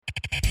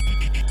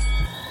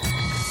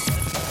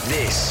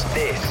This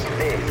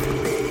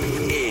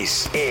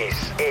is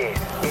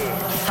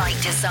Fight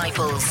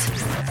Disciples.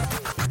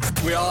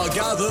 We are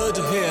gathered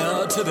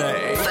here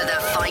today For the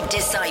Fight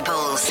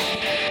Disciples.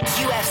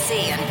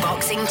 UFC and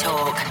boxing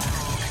talk.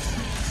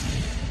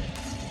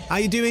 How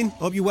you doing?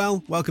 Hope you're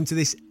well. Welcome to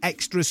this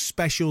extra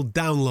special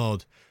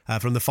download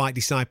from the Fight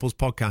Disciples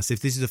podcast. If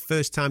this is the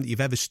first time that you've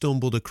ever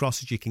stumbled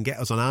across us, you can get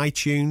us on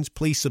iTunes.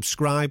 Please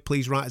subscribe.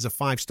 Please write us a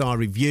 5-star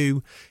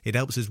review. It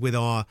helps us with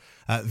our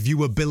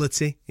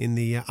viewability in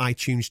the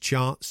iTunes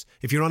charts.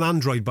 If you're on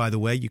Android, by the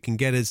way, you can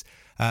get us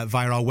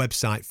via our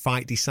website,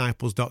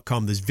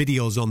 fightdisciples.com. There's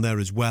videos on there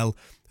as well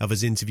of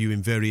us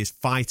interviewing various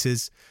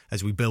fighters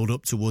as we build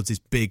up towards this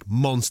big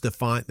monster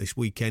fight this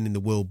weekend in the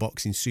World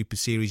Boxing Super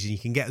Series. And you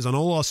can get us on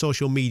all our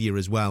social media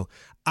as well,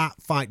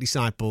 at Fight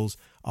Disciples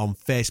on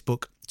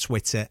Facebook,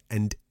 Twitter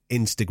and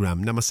Instagram.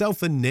 Now,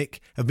 myself and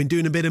Nick have been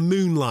doing a bit of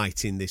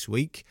moonlighting this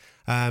week.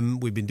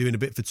 We've been doing a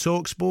bit for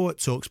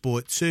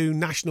TalkSport 2,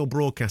 national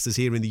broadcasters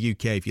here in the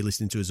UK if you're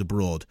listening to us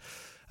abroad.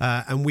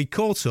 And we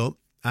caught up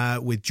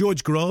with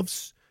George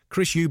Groves,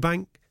 Chris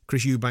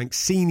Eubank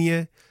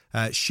Senior,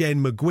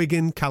 Shane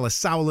McGuigan, Calla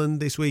Sowland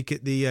this week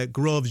at the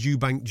Groves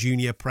Eubank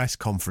Junior press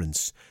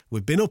conference.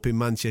 We've been up in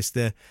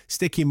Manchester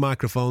sticking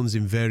microphones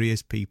in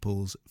various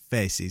people's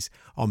faces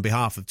on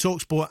behalf of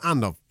TalkSport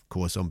and of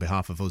course on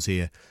behalf of us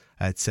here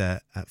at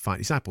Fight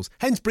Disciples,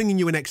 hence bringing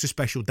you an extra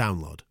special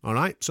download. All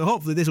right, so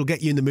hopefully this will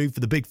get you in the mood for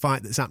the big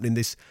fight that's happening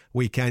this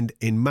weekend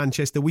in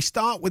Manchester. We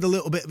start with a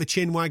little bit of a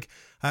chinwag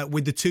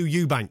with the two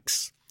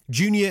Eubanks,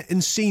 Junior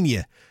and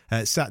Senior,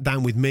 sat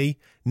down with me,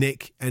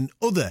 Nick and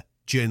other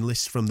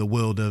journalists from the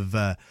world of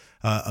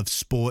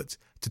sport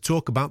to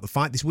talk about the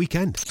fight this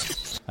weekend.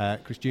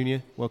 Chris Jr.,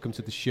 welcome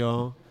to the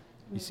show.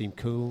 You seem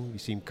cool, you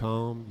seem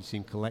calm, you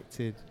seem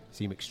collected, you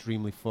seem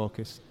extremely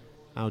focused.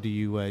 How do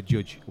you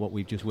judge what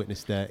we've just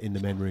witnessed there in the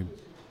men room?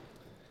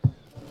 I'm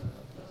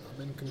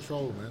in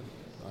control, man.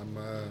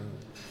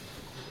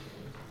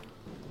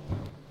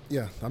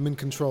 I'm in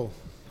control.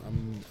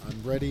 I'm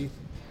ready,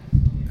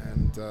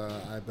 and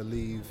I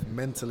believe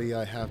mentally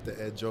I have the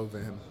edge over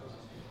him.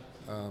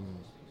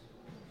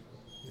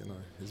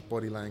 His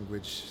body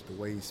language, the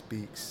way he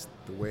speaks,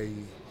 the way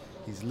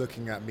he's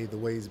looking at me, the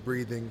way he's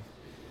breathing,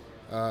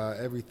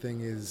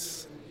 everything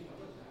is,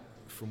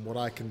 from what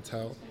I can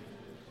tell,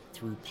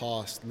 through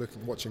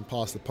watching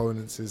past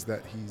opponents, is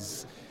that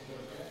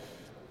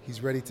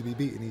he's ready to be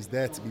beaten. He's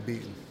there to be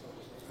beaten.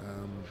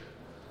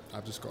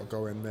 I've just got to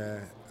go in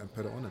there and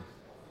put it on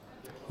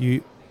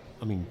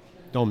him.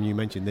 Dom, you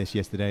mentioned this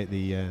yesterday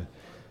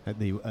at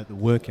the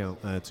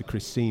workout to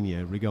Chris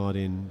Senior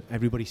regarding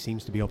everybody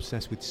seems to be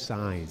obsessed with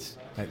size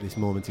at this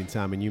moment in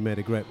time, and you made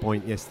a great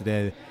point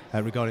yesterday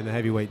regarding the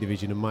heavyweight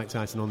division and Mike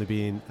Tyson only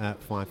being at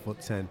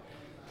 5'10".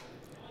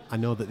 I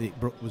know that it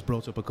was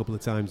brought up a couple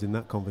of times in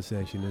that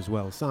conversation as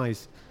well.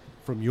 Size,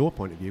 from your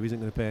point of view, isn't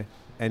going to pay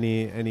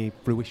any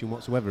fruition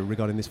whatsoever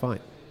regarding this fight.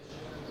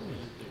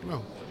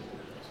 No.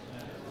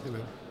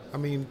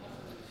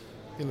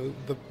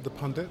 The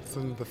pundits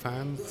and the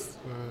fans,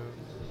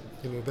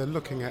 they're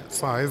looking at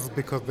size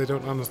because they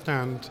don't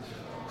understand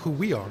who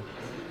we are.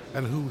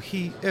 And who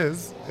he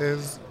is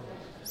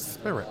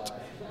spirit.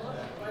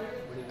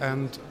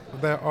 And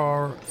there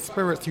are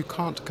spirits you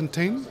can't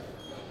contain.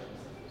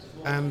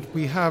 And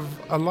we have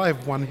a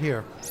live one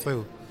here,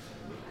 so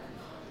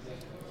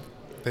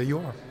there you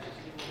are.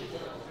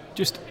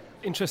 Just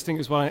interesting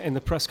as well in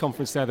the press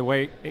conference there, the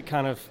way it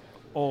kind of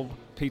all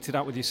petered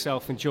out with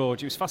yourself and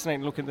George. It was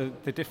fascinating looking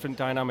at the different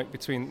dynamic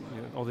between,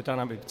 the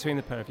dynamic between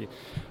the pair of you.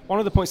 One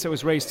of the points that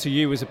was raised to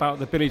you was about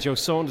the Billy Joe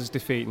Saunders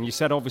defeat, and you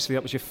said obviously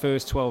that was your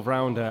first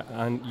 12-rounder,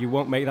 and you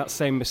won't make that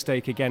same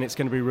mistake again. It's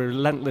going to be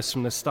relentless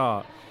from the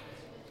start.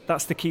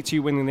 That's the key to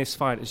you winning this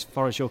fight as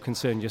far as you're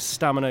concerned, your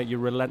stamina, your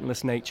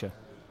relentless nature.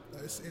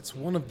 It's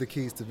one of the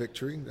keys to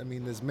victory. I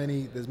mean, there's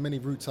many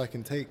routes I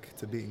can take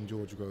to beating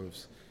George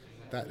Groves.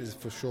 That is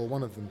for sure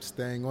one of them,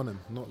 staying on him,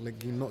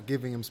 not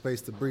giving him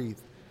space to breathe.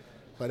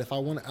 But if I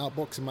want to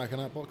outbox him, I can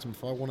outbox him.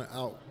 If I want to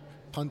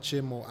out-punch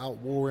him or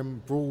out-war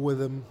him, brawl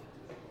with him,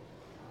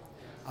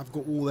 I've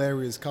got all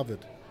areas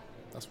covered.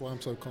 That's why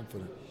I'm so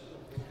confident.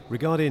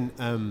 Regarding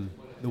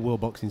the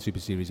World Boxing Super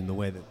Series and the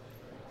way that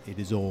it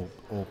is all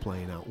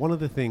playing out, one of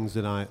the things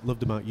that I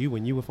loved about you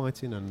when you were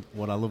fighting, and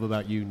what I love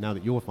about you now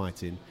that you're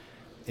fighting,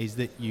 is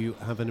that you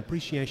have an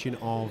appreciation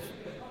of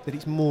that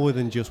it's more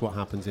than just what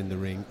happens in the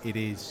ring. It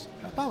is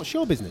about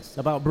show business,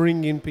 about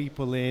bringing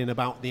people in,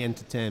 about the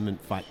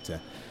entertainment factor.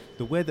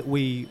 The way that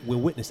we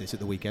will witness this at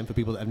the weekend, for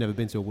people that have never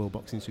been to a World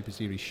Boxing Super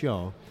Series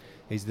show,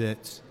 is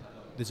that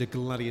there's a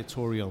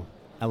gladiatorial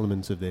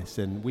element of this.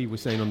 And we were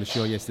saying on the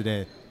show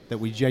yesterday that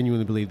we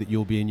genuinely believe that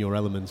you'll be in your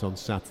element on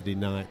Saturday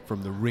night,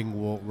 from the ring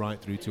walk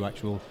right through to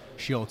actual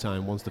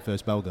showtime once the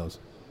first bell goes.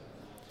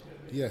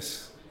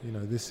 Yes,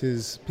 this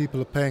is,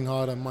 people are paying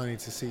hard-earned money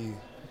to see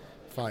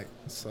fight.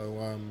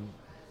 So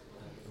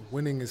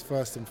winning is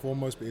first and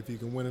foremost, but if you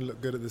can win and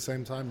look good at the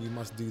same time, you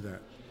must do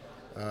that.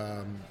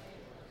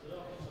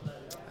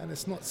 And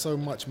it's not so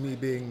much me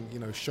being,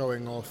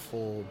 showing off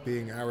or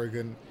being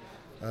arrogant.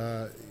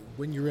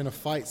 when you're in a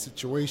fight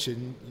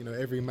situation,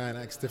 every man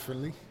acts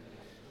differently.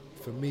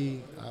 For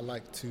me, I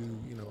like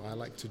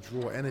to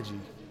draw energy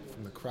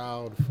from the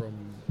crowd,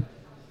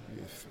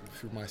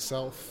 through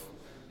myself.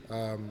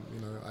 I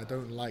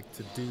don't like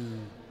to do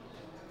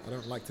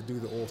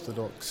the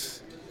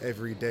orthodox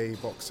everyday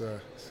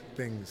boxer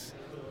things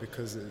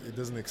because it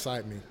doesn't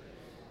excite me,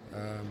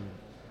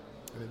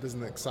 and it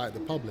doesn't excite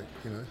the public.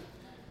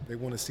 They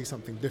want to see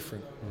something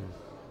different.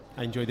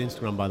 I enjoyed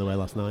Instagram, by the way,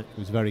 last night. It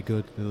was very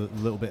good. A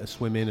little bit of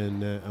swimming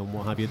and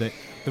what have you. The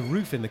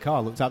roof in the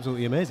car looked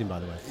absolutely amazing, by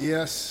the way.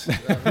 Yes,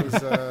 that was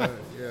that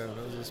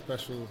was a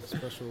special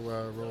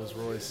Rolls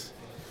Royce.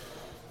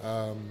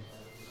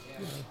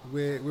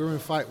 We're in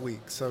fight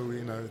week, so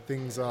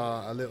things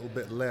are a little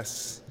bit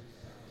less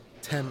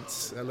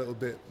tense, a little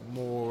bit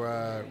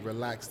more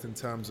relaxed in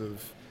terms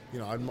of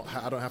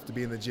I don't have to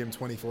be in the gym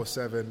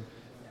 24/7.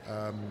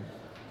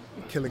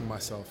 Killing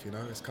myself,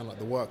 it's kind of like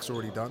the work's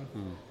already done,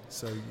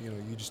 so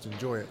you just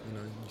enjoy it.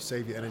 You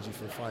save your energy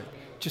for a fight.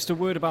 Just a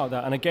word about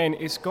that, and again,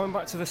 it's going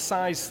back to the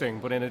size thing,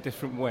 but in a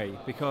different way,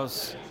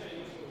 because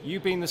you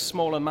being the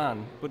smaller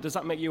man, but does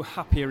that make you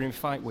happier in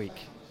fight week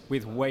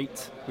with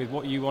weight, with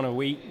what you want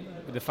to eat,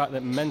 with the fact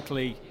that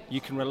mentally you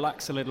can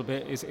relax a little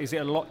bit? Is it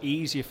a lot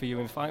easier for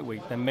you in fight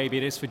week than maybe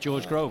it is for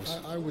George Groves?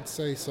 I would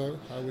say so.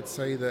 I would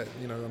say that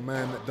a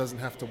man that doesn't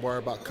have to worry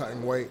about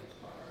cutting weight,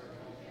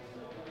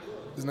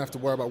 doesn't have to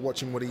worry about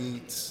watching what he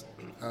eats,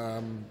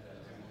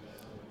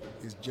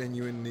 is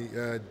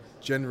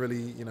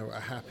generally a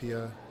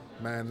happier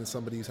man than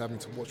somebody who's having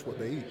to watch what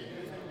they eat.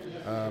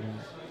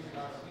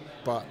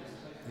 But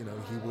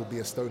he will be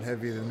a stone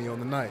heavier than me on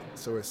the night,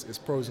 so it's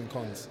pros and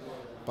cons.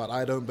 But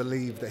I don't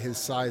believe that his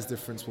size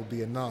difference will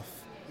be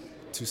enough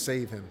to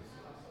save him.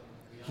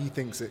 He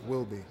thinks it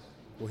will be.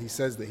 Well, he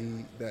says that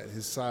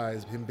his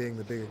size, him being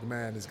the bigger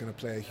man, is going to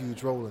play a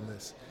huge role in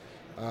this.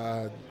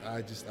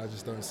 I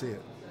just don't see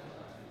it.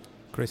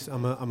 Chris,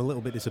 I'm a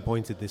little bit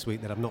disappointed this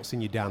week that I've not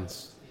seen you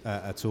dance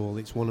at all.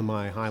 It's one of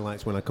my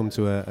highlights when I come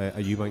to a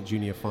Eubank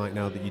Junior fight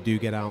now, that you do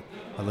get out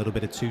a little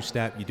bit of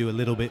two-step. You do a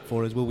little bit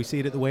for us. Will we see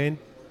it at the weigh-in?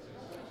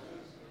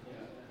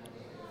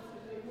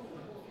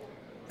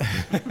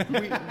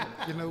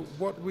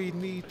 What we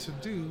need to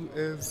do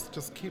is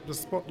just keep the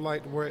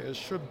spotlight where it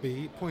should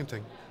be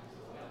pointing.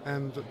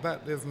 And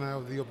that is now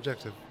the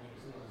objective.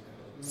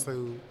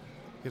 So,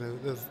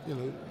 there's,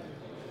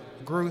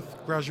 growth,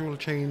 gradual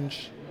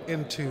change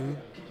into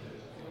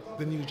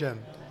the new gen.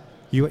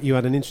 You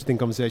had an interesting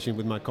conversation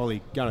with my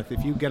colleague Gareth.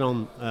 If you get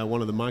on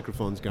one of the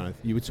microphones, Gareth,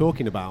 you were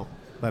talking about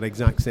that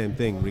exact same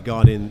thing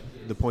regarding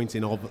the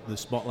pointing of the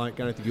spotlight.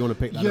 Gareth, if you want to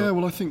pick that up. Yeah,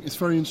 well, I think it's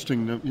very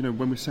interesting.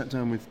 When we sat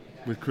down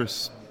with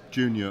Chris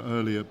Jr.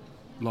 earlier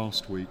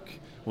last week,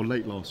 or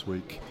late last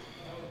week,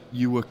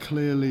 you were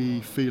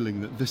clearly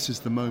feeling that this is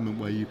the moment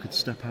where you could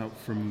step out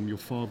from your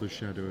father's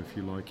shadow, if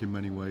you like, in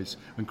many ways,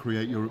 and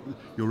create your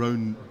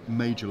own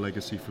major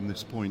legacy from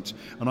this point.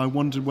 And I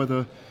wondered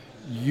whether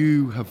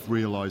you have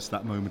realised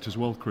that moment as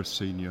well, Chris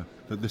Sr.,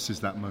 that this is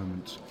that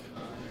moment.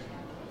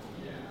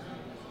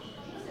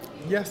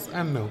 Yes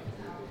and no.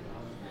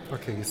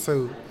 Okay,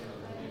 so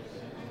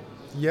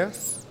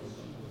yes,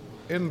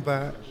 in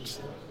that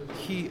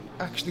he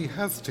actually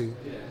has to,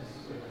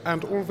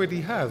 and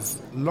already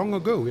has, long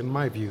ago, in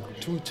my view,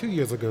 two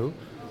years ago,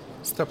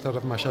 stepped out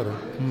of my shadow.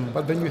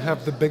 But then you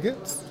have the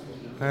bigots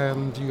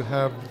and you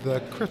have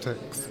the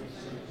critics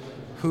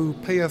who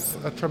pay us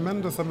a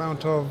tremendous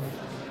amount of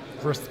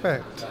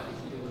respect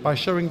by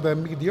showing their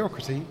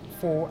mediocrity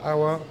for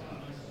our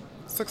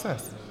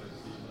success.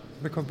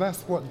 Because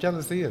that's what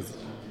jealousy is.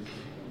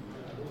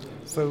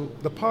 So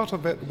the part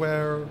of it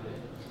where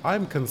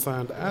I'm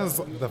concerned as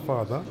the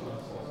father,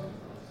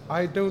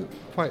 I don't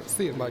quite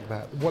see it like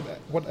that.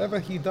 Whatever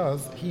he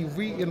does, he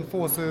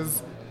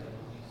reinforces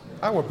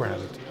our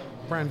brand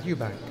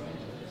Eubank.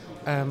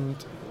 And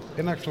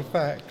in actual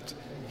fact,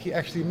 he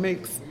actually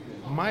makes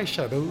my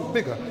shadow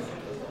bigger.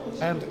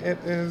 And it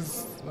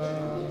is...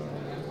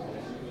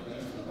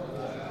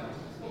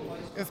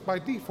 it's by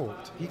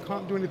default. He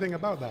can't do anything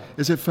about that.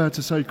 Is it fair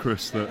to say,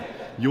 Chris, that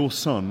your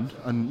son,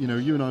 and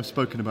you and I have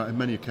spoken about him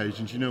many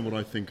occasions, you know what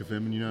I think of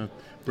him, and you know how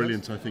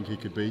brilliant I think he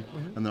could be,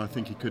 and that I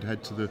think he could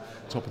head to the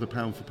top of the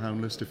pound for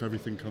pound list if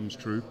everything comes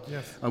true.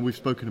 Yes. And we've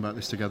spoken about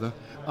this together.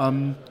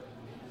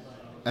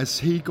 Has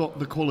he got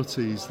the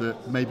qualities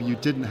that maybe you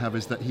didn't have,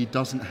 is that he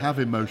doesn't have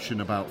emotion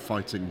about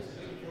fighting?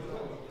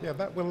 Yeah,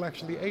 that will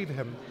actually aid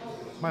him.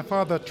 My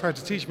father tried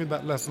to teach me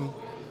that lesson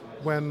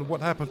when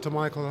what happened to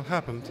Michael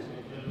happened.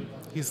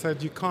 He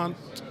said you can't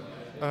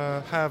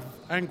have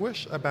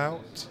anguish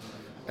about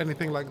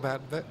anything like that.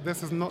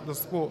 This is not the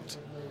sport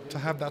to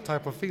have that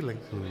type of feeling.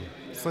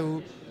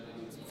 So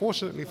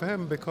fortunately for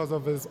him, because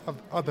of his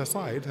other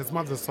side, his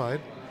mother's side,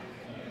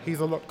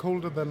 he's a lot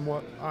colder than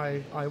what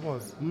I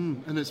was.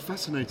 And it's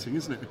fascinating,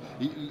 isn't it?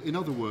 In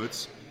other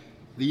words,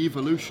 the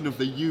evolution of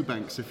the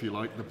Eubanks, if you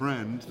like, the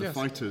brand, the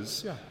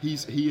fighters,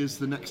 he is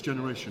the next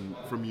generation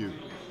from you.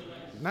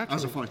 Naturally,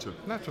 as a fighter.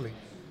 Naturally.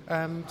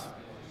 And,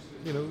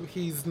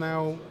 he's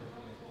now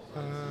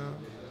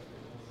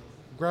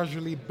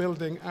gradually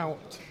building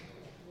out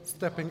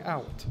stepping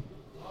out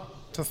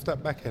to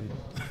step back in.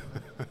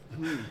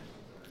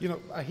 You know,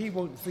 he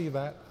won't see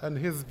that, and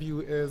his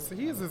view is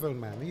he is his own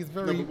man. He's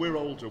very. No, but we're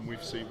older and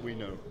we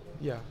know.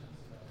 Yeah.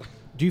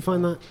 Do you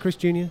find that, Chris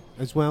Jr.,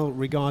 as well,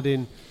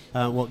 regarding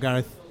what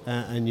Gareth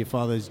and your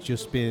father's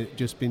just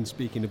been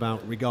speaking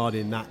about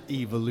regarding that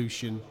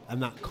evolution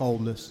and that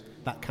coldness,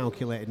 that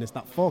calculatedness,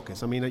 that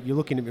focus? I mean, you're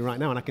looking at me right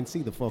now, and I can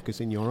see the focus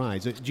in your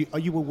eyes. Are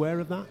you aware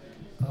of that?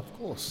 Of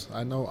course,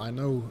 I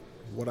know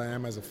what I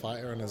am as a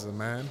fighter and as a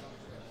man.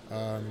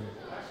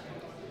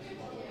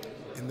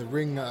 In the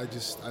ring, I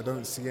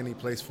don't see any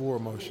place for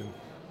emotion.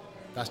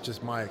 That's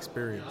just my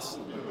experience.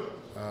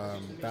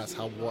 That's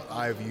what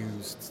I've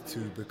used to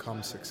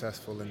become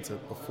successful and to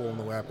perform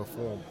the way I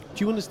perform.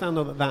 Do you understand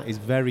though that is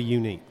very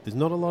unique? There's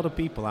not a lot of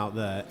people out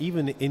there,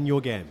 even in your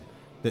game,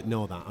 that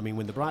know that. I mean,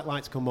 when the bright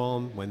lights come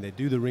on, when they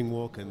do the ring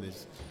walk and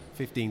there's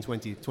 15,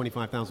 20,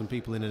 25,000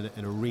 people in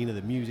an arena,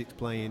 the music's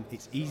playing,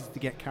 it's easy to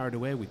get carried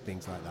away with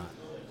things like that.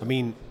 I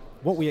mean,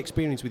 what we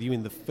experienced with you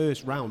in the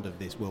first round of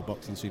this World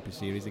Boxing Super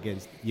Series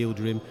against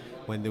Yildirim,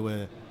 when there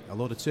were a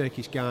lot of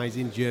Turkish guys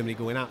in Germany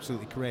going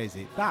absolutely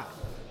crazy, that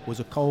was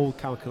a cold,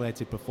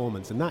 calculated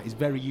performance, and that is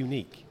very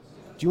unique.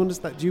 Do you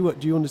understand? Do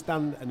you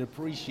understand and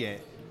appreciate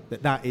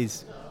that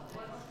is?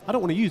 I don't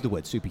want to use the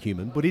word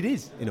superhuman, but it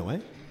is in a way.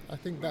 I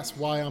think that's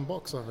why I'm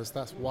box office.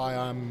 That's why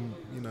I'm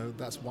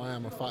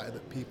a fighter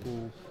that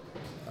people,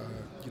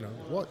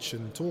 watch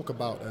and talk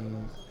about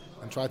and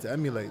try to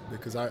emulate,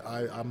 because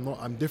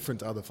I'm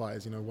different to other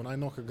fighters. You know, when I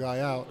knock a guy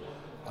out,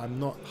 I'm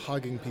not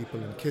hugging people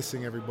and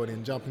kissing everybody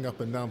and jumping up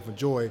and down for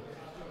joy.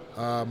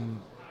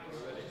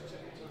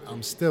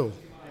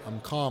 I'm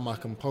calm, I'm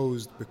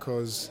composed,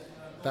 because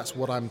that's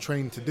what I'm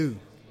trained to do.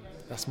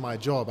 That's my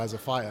job as a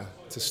fighter,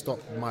 to stop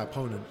my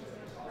opponent.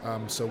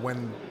 So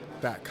when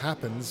that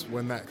happens,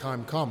 when that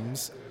time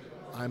comes,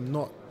 I'm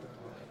not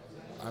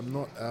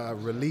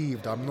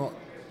relieved. I'm not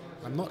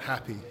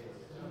happy.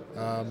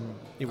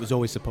 It was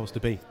always supposed to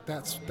be.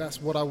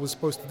 That's what I was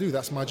supposed to do.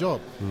 That's my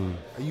job.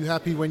 Are you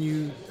happy are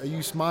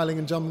you smiling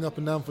and jumping up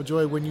and down for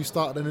joy when you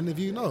start an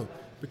interview? No,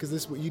 because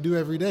this is what you do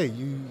every day.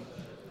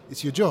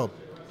 It's your job.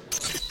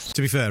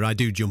 To be fair, I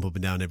do jump up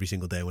and down every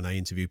single day when I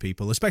interview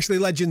people, especially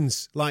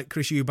legends like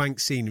Chris Eubank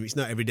Sr. It's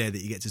not every day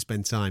that you get to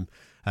spend time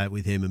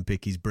with him and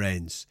pick his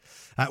brains.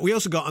 We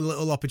also got a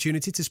little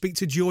opportunity to speak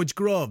to George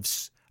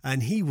Groves,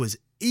 and he was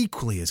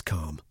equally as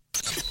calm.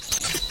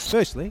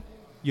 Firstly,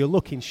 you're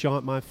looking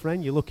sharp, my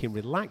friend. You're looking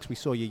relaxed. We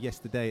saw you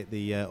yesterday at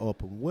the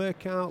open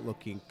workout,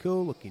 looking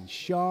cool, looking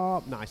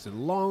sharp, nice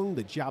and long.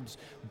 The jabs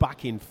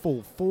back in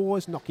full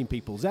force, knocking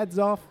people's heads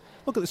off.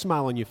 Look at the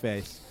smile on your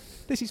face.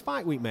 This is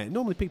fight week, mate.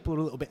 Normally people are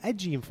a little bit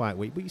edgy in fight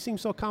week, but you seem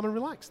so calm and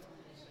relaxed.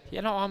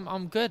 Yeah, no,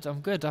 I'm good.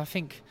 I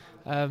think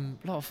a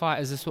lot of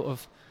fighters are sort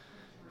of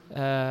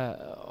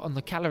on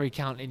the calorie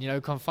counting,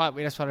 come fight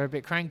week. That's why they're a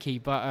bit cranky.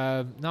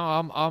 But no,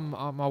 I'm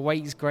my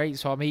weight's great,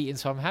 so I'm eating,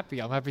 so I'm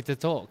happy. I'm happy to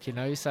talk,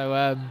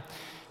 So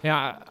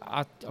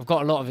I've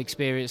got a lot of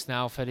experience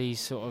now for these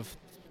sort of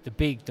the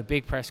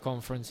big press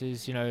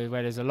conferences,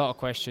 where there's a lot of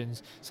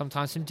questions,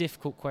 sometimes some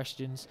difficult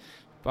questions,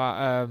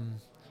 but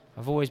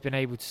I've always been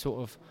able to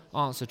sort of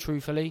answer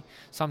truthfully.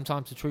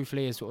 Sometimes the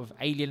truthfully has sort of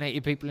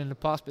alienated people in the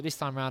past, but this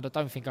time around I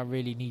don't think I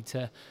really need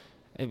to.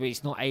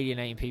 It's not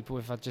alienating people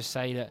if I just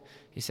say that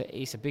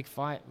it's a big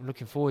fight. I'm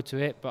looking forward to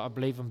it, but I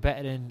believe I'm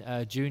better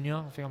than Junior.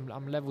 I think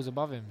I'm levels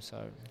above him.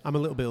 So I'm a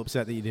little bit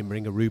upset that you didn't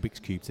bring a Rubik's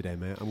Cube today,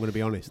 mate. I'm going to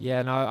be honest.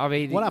 Yeah, no, I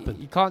mean, what happened?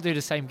 You can't do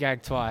the same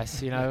gag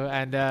twice,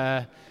 and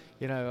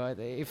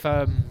if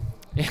I've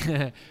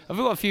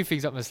got a few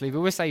things up my sleeve,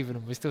 but we're saving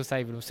them. We're still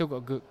saving them. Still got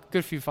a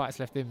good few fights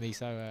left in me.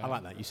 So I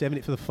like that. You're saving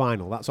it for the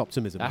final. That's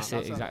optimism. That's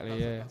it,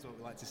 exactly. Yeah. That's what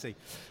we like to see.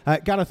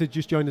 Gareth has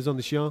just joined us on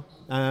the show.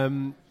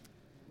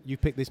 You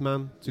picked this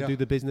man to do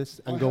the business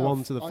and go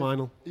on to the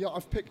final. Yeah,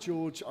 I've picked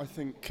George. I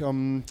think,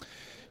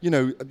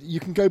 you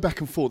can go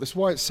back and forth. That's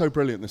why it's so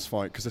brilliant, this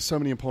fight, because there's so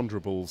many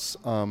imponderables,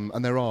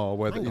 and there are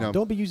where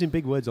don't be using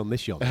big words on this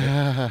show.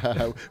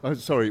 I'm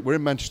sorry, we're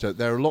in Manchester.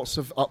 There are lots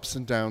of ups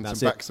and downs and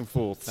backs and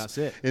forths. That's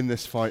it. In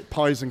this fight,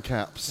 pies and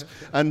caps,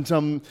 and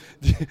I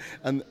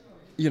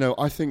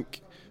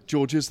think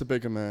George is the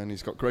bigger man.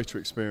 He's got greater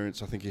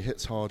experience. I think he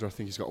hits harder. I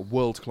think he's got a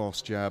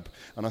world-class jab,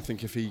 and I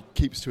think if he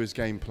keeps to his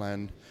game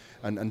plan.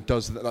 And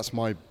does that? That's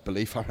my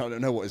belief. I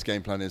don't know what his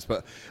game plan is,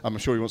 but I'm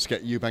sure he wants to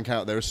get Eubank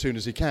out there as soon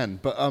as he can.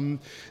 But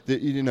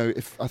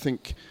if I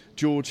think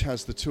George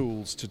has the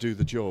tools to do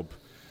the job,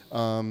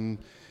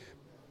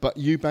 but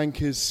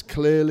Eubank is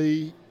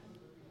clearly,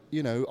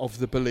 of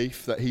the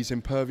belief that he's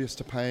impervious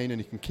to pain and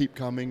he can keep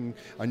coming.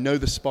 I know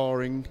the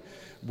sparring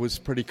was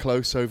pretty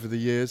close over the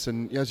years,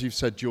 and as you've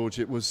said, George,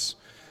 it was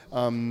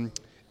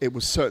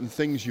certain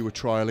things you were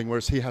trialing,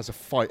 whereas he has a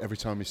fight every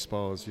time he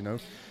spars.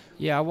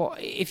 Yeah, well,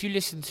 if you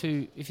listen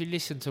to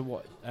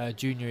what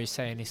Junior is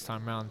saying this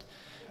time round,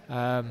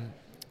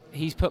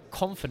 he's put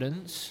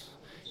confidence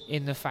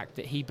in the fact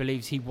that he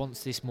believes he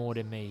wants this more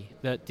than me,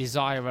 that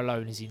desire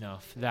alone is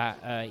enough, that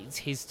it's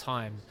his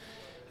time.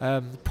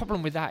 The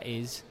problem with that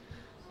is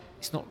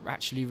it's not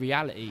actually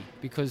reality,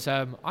 because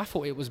I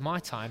thought it was my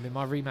time in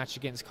my rematch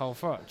against Carl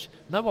Froch.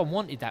 No one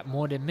wanted that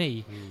more than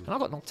me, and I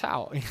got knocked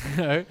out.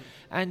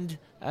 And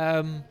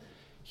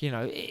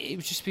it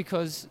was just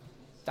because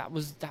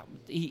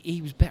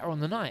he was better on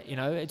the night.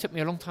 It took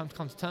me a long time to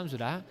come to terms with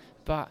that,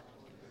 but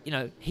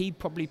he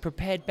probably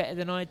prepared better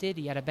than I did.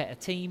 He had a better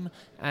team,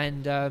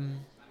 and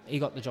he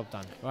got the job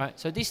done. Right.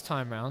 So this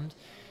time round,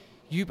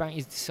 Eubank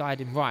is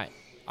deciding, right,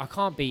 I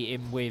can't beat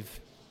him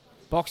with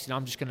boxing.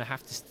 I'm just going to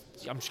have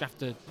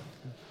to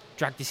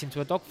drag this into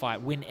a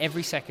dogfight, win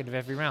every second of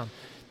every round.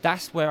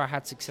 That's where I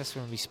had success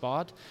when we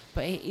sparred.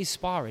 But it is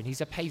sparring.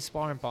 He's a paid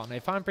sparring partner.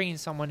 If I'm bringing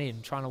someone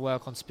in trying to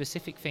work on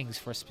specific things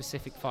for a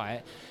specific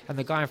fight, and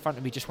the guy in front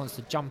of me just wants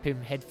to jump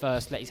him head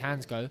first, let his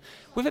hands go,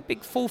 with a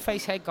big full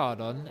face head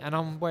guard on, and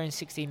I'm wearing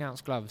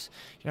 16-ounce gloves,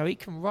 he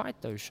can ride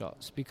those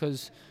shots,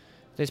 because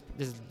there's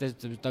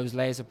those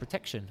layers of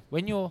protection.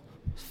 When you're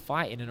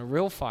fighting in a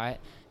real fight,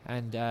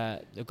 and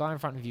the guy in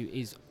front of you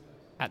is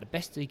at the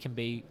best he can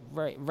be,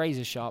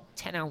 razor sharp,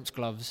 10-ounce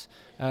gloves,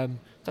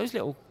 those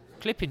little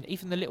clipping,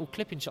 even the little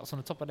clipping shots on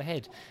the top of the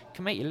head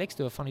can make your legs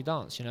do a funny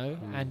dance,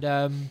 And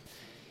I'm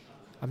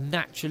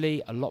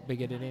naturally a lot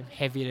bigger than him,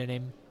 heavier than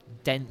him,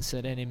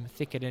 denser than him,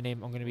 thicker than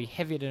him. I'm going to be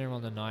heavier than him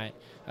on the night.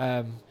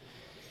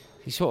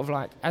 He's sort of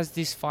like, as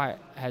this fight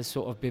has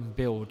sort of been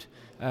built,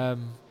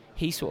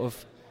 he sort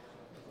of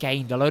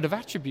gained a load of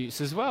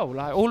attributes as well.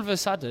 Like, all of a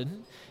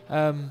sudden,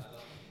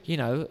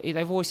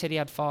 they've always said he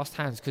had fast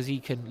hands because he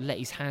can let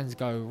his hands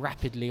go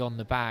rapidly on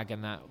the bag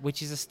and that,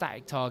 which is a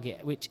static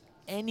target, which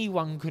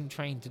anyone can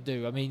train to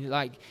do. I mean,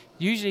 like,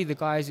 usually the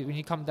guys, when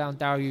you come down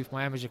Darryl Youth,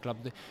 my amateur club,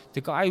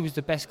 the guy who was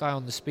the best guy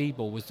on the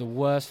speedball was the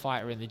worst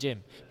fighter in the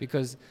gym,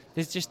 because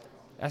there's just,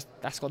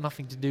 that's got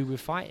nothing to do with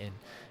fighting.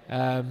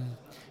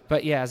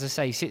 But yeah, as I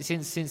say,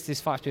 since this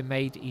fight's been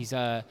made, he's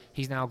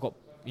now got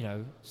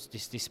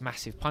this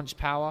massive punch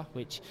power,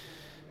 which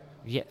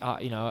he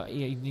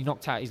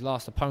knocked out his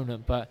last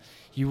opponent, but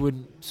you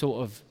wouldn't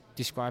sort of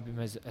describe him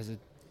as a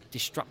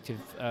destructive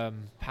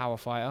power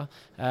fighter.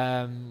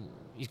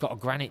 He's got a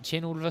granite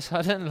chin all of a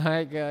sudden,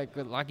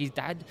 like his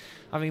dad.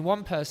 I mean,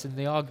 one person,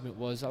 the argument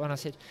was when I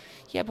said,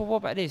 "Yeah, but what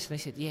about this?" and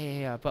they said,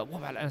 "Yeah, but what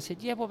about that?" and I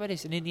said, "Yeah, what about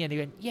this?" and in the end, he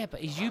went, "Yeah,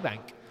 but he's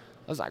Eubank."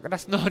 I was like,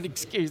 that's not an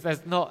excuse.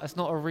 That's not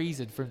a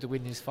reason for him to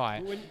win this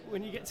fight.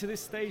 When you get to this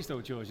stage,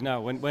 though, George,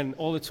 now when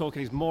all the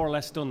talking is more or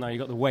less done, now you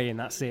got the weigh-in.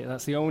 That's it.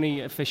 That's the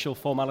only official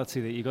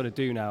formality that you got to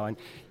do now. And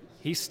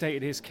he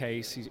stated his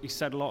case. He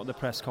said a lot at the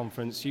press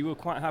conference. You were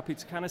quite happy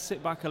to kind of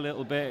sit back a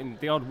little bit, and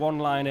the odd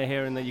one-liner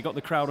here and there. You got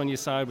the crowd on your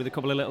side with a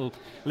couple of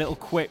little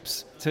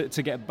quips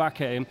to get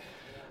back at him.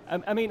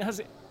 I mean,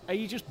 are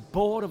you just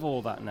bored of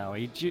all that now? Are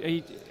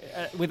you,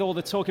 with all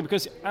the talking?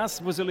 Because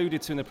as was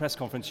alluded to in the press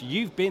conference,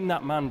 you've been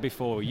that man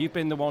before. You've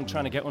been the one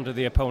trying to get under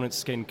the opponent's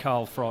skin,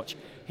 Carl Froch.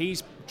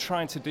 He's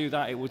trying to do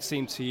that, it would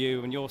seem to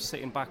you, and you're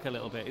sitting back a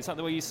little bit. Is that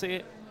the way you see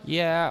it?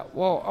 Yeah,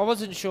 well, I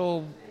wasn't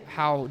sure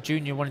how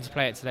Junior wanted to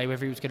play it today,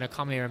 whether he was going to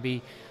come here and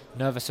be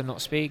nervous and not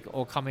speak,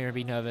 or come here and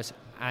be nervous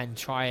and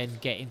try and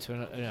get into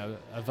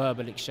a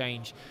verbal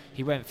exchange.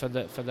 He went for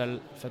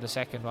the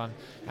second one,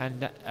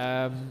 and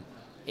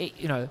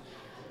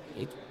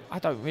I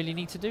don't really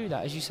need to do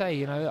that, as you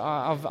say.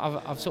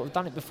 I've sort of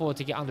done it before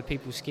to get under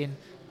people's skin.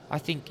 I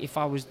think if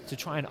I was to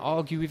try and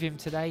argue with him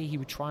today, he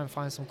would try and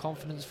find some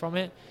confidence from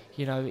it.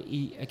 He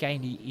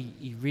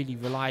really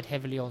relied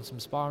heavily on some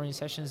sparring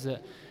sessions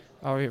that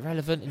are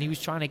irrelevant, and he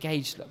was trying to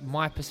gauge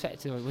my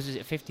perspective. Was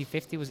it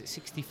 50-50? Was it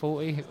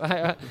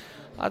 60-40?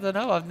 I don't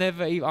know. I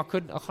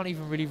can't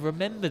even really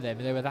remember them.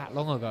 They were that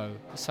long ago.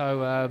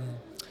 So I'm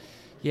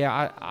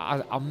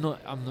not.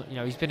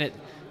 He's been at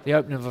the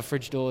opening of a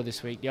fridge door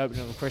this week, the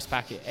opening of a crisp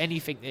packet,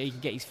 anything that he can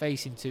get his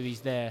face into,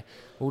 he's there.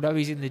 Although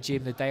he's in the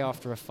gym the day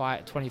after a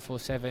fight,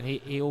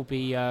 24/7, he'll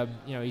be,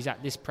 he's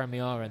at this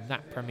premiere and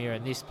that premiere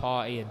and this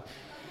party,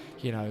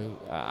 and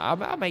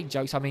I make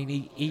jokes. I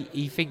mean,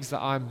 he thinks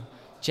that I'm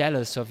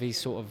jealous of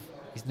his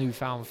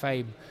newfound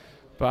fame,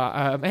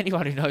 but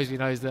anyone who knows me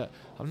knows that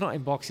I'm not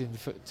in boxing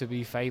to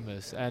be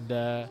famous, and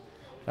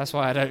that's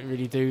why I don't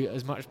really do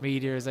as much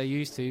media as I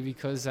used to,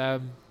 because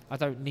I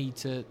don't need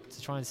to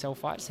try and sell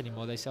fights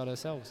anymore. They sell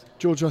themselves.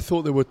 George, I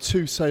thought there were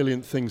two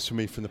salient things for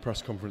me from the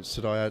press conference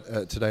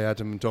today,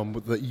 Adam and Dom,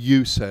 that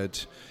you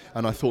said,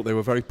 and I thought they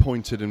were very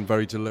pointed and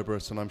very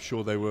deliberate, and I'm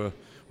sure they were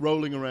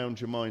rolling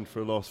around your mind for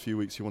the last few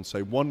weeks. You want to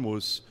say one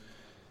was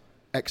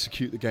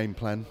execute the game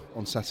plan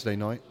on Saturday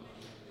night,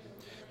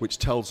 which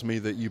tells me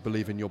that you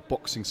believe in your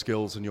boxing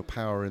skills and your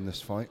power in this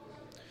fight.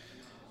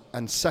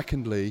 And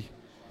secondly,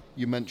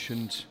 you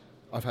mentioned,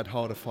 I've had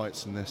harder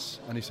fights than this,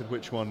 and he said,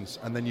 which ones?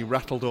 And then you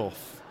rattled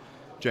off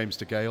James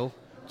de Gale,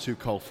 2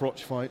 Carl Froch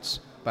fights,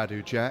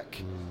 Badu Jack,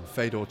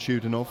 Fedor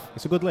Chudinov.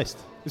 It's a good list.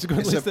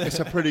 It's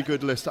a pretty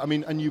good list. I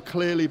mean, and you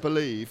clearly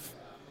believe,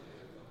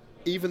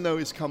 even though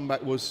his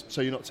comeback was,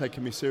 so you're not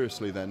taking me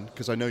seriously then,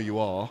 because I know you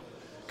are,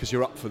 because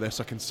you're up for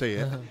this. I can see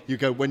it.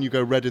 When you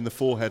go red in the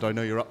forehead, I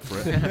know you're up for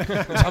it.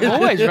 I'm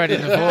always red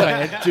in the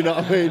forehead. Do you know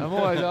what I mean?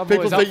 I'm People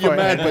always think up you're for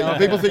mad, it. but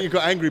people think you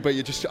got angry, but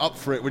you're just up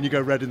for it when you go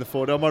red in the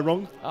forehead. Am I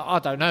wrong? I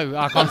don't know.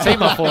 I can't see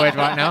my forehead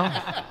right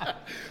now.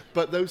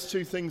 But those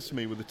two things to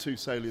me were the two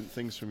salient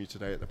things from you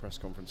today at the press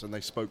conference, and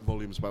they spoke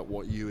volumes about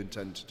what you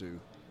intend to do.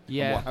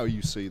 Yeah. And how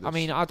you see this. I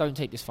mean, I don't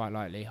take this fight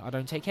lightly. I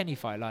don't take any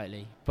fight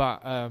lightly.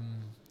 But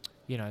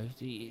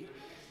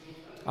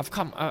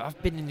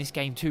I've been in this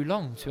game too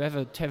long to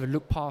ever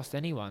look past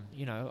anyone.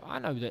 I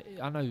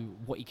know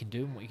what he can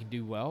do and what he can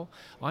do well.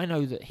 I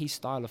know that his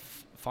style of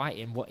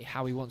fighting,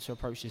 how he wants to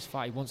approach this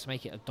fight, he wants to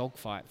make it a dog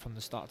fight from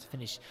the start to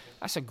finish.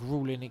 That's a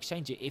grueling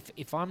exchange.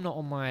 If I'm not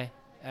on my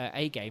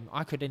A game,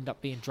 I could end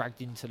up being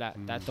dragged into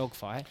that dog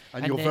fight.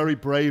 And you're very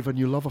brave, and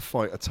you love a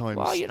fight at times.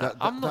 Well,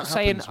 I'm not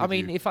saying. I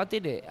mean, if I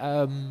did it.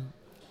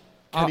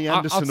 Kenny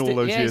Anderson all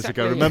those years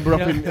ago. Remember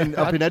up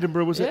in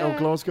Edinburgh, was it, or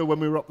Glasgow when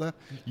we were up there?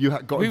 You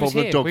got involved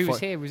in a dog fight.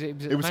 It was here.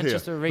 It was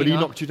Manchester here. Arena. But he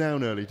knocked you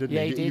down early, didn't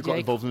he? He did, you got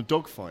involved in a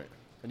dog fight,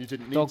 and you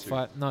didn't need dog to.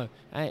 fight, no.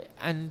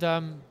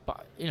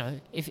 But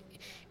if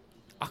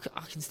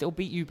I can still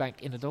beat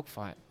Eubank in a dog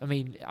fight. I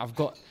mean,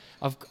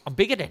 I'm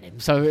bigger than him,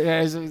 so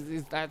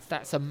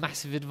that's a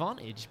massive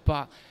advantage.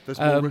 But there's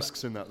more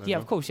risks in that, then. Yeah,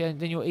 of course. Yeah, and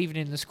then you're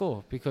evening the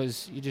score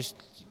because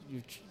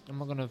I'm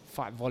not going to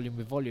fight volume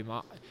with volume.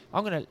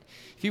 I'm going to.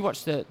 If you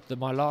watch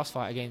my last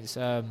fight against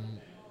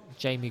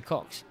Jamie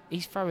Cox,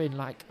 he's throwing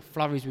like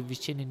flurries with his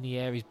chin in the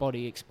air, his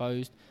body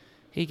exposed.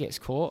 He gets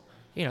caught.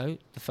 The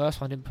first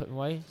one didn't put him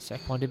away, the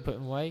second one didn't put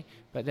him away,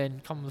 but then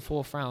come the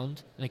fourth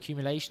round, an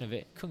accumulation of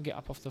it, couldn't get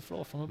up off the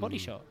floor from a body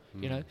shot.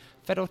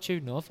 Fedor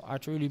Chudinov, I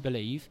truly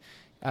believe,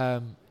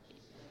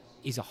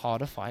 is a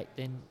harder fight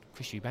than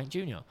Chris Eubank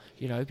Jr.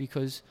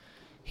 Because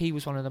he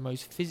was one of the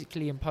most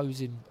physically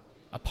imposing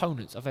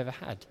opponents I've ever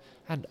had,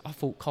 and I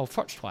fought Cole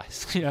Froch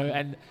twice,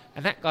 and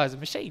that guy's a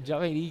machine. I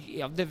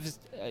mean, I've never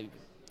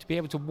to be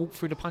able to walk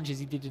through the punches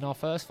he did in our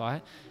first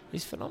fight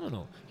is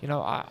phenomenal.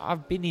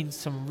 I've been in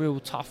some real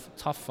tough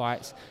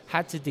fights,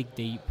 had to dig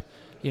deep.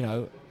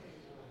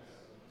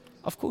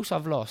 Of course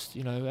I've lost,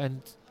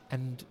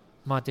 and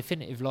my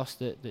definitive loss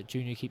that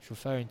Junior keeps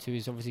referring to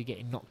is obviously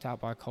getting knocked out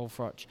by Cole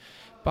Froch.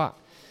 But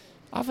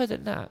other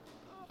than that,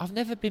 I've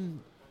never been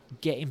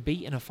getting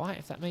beat in a fight,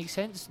 if that makes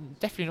sense.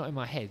 Definitely not in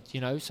my head,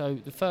 So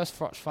the first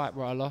Froch fight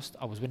where I lost,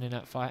 I was winning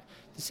that fight.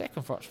 The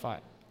second Froch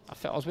fight, I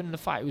felt I was winning the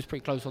fight. It was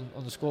pretty close on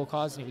the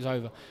scorecards, and it was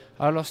over.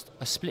 I lost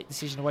a split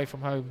decision away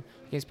from home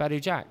against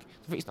Badu Jack.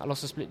 The reason I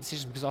lost a split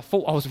decision because I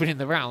thought I was winning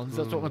the rounds.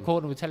 That's what my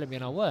corner were telling me,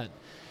 and I weren't.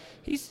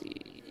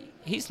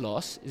 His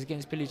loss is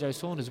against Billy Joe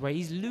Saunders, where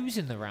he's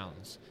losing the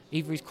rounds.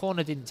 Either his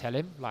corner didn't tell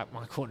him, like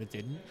my corner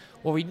didn't,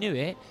 or he knew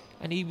it,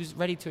 and he was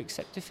ready to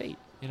accept defeat.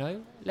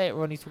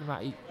 Later on, he's talking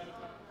about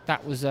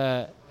that was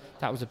a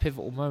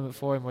pivotal moment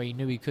for him, where he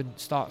knew he couldn't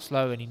start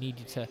slow and he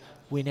needed to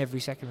win every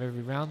second of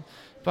every round.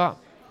 But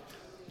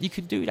you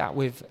can do that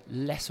with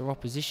lesser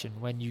opposition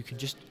when you can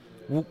just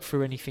walk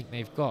through anything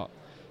they've got.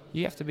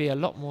 You have to be a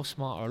lot more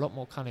smart or a lot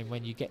more cunning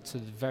when you get to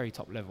the very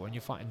top level and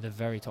you're fighting the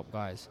very top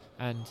guys.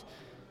 And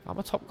I'm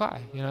a top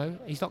guy,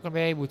 He's not going to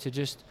be able to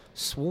just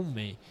swarm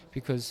me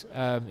because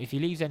if he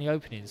leaves any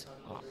openings,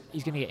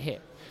 he's going to get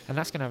hit. And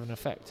that's going to have an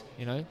effect,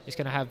 It's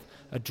going to have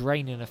a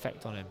draining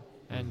effect on him.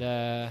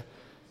 And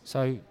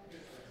so...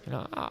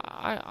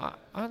 I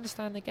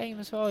understand the game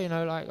as well.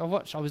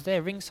 I was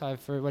there ringside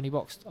for when he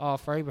boxed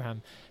Arthur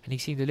Abraham, and he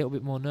seemed a little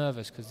bit more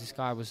nervous because this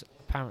guy was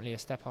apparently a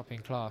step up in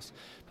class.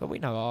 But we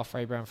know Arthur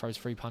Abraham throws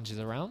 3 punches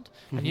around,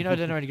 and they're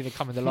only going to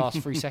come in the last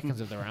 3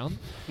 seconds of the round.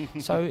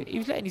 So he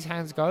was letting his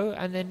hands go,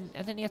 and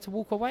then he had to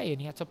walk away, and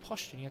he had to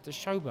posture, and he had to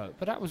showboat.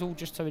 But that was all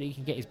just so that he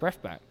can get his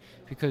breath back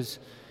because.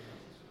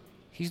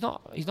 He's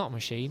not a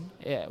machine.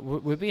 Yeah,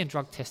 we're being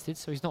drug tested,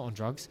 so he's not on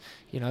drugs.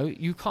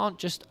 You can't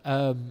just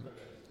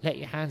let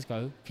your hands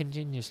go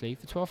continuously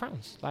for 12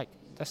 rounds. Like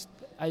that's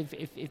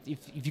if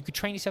you could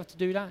train yourself to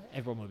do that,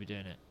 everyone would be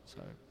doing it.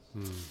 So,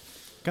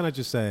 Can I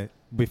just say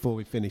before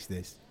we finish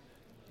this,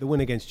 the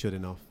win against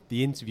Chudinov,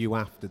 the interview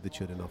after the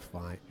Chudinov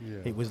fight,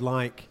 it was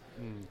like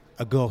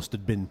a ghost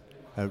had been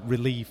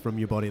relieved from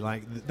your body.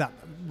 Like that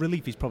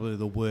relief is probably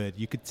the word.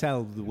 You could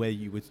tell the way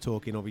you were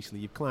talking. Obviously,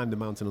 you've climbed the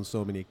mountain on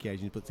so many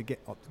occasions, but to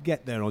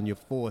get there on your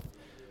fourth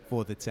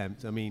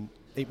attempt, I mean,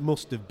 it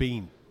must have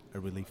been a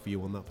relief for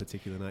you on that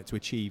particular night to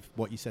achieve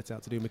what you set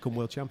out to do and become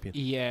world champion.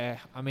 Yeah,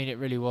 I mean, it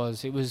really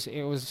was. It was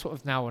sort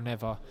of now or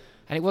never,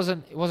 and it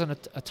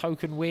wasn't a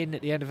token win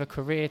at the end of a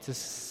career to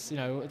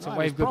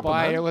wave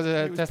goodbye. It was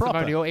a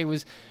testimonial. It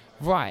was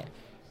right.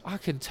 I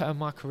can turn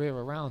my career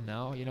around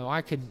now.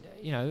 I can,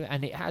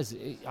 and it has.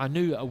 I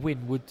knew a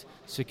win would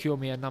secure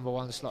me a number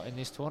 1 slot in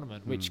this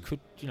tournament, which could,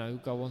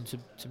 go on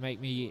to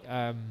make me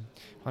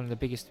one of the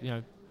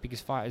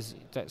biggest fighters,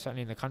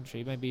 certainly in the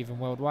country, maybe even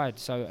worldwide.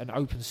 So, and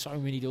open so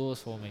many doors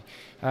for me.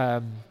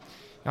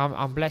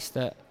 I'm blessed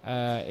that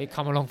it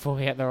come along for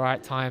me at the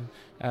right time.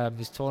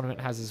 This tournament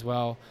has as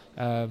well.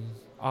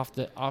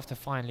 After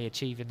finally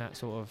achieving that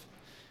sort of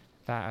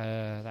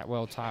that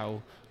world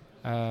title.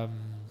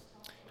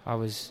 I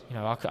was,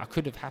 I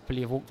could have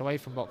happily have walked away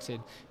from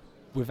boxing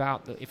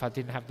without if I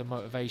didn't have the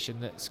motivation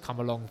that's come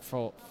along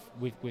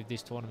with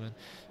this tournament.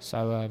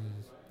 So,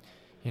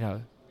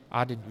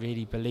 I didn't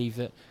really believe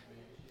that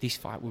this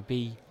fight would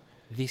be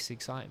this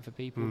exciting for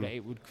people, that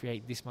it would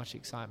create this much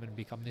excitement and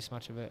become this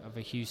much of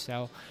a huge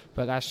sell.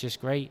 But that's just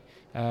great.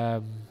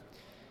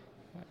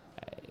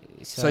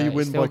 So you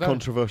win by going.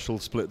 controversial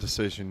split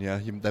decision, yeah?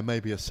 There may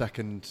be a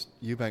second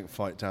Eubank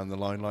fight down the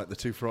line, like the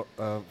two Froch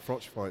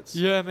fights.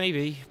 Yeah,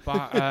 maybe,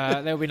 but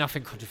there'll be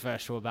nothing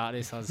controversial about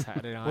this on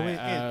Saturday night.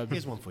 Well,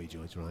 here's one for you,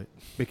 George, right?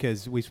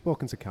 Because we've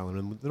spoken to Callum,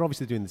 and they're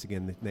obviously doing this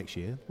again next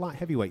year. Light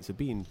heavyweights are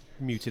being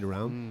muted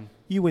around.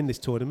 You win this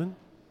tournament.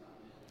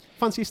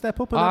 Fancy a step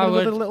up and have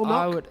another little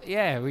knock? I would,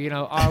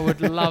 I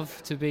would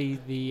love to be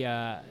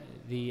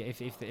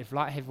if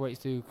light heavyweights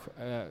do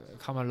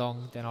come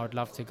along, then I would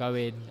love to go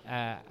in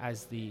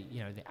as the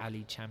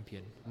Ali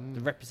champion, the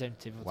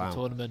representative of the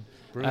tournament,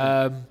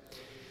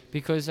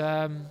 because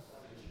I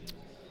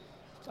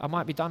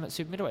might be done at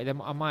super middleweight. Then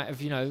I might have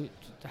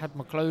had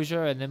my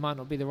closure, and there might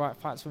not be the right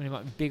fights for me. There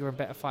might be bigger and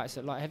better fights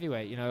at light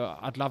heavyweight.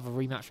 I'd love a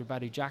rematch with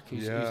Badu Jack,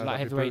 who's light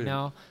heavyweight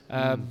now.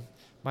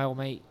 My old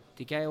mate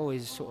DeGale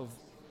is sort of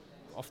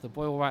off the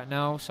boil right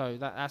now, so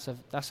that's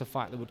a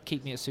fight that would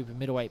keep me at super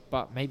middleweight,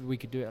 but maybe we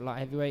could do it at light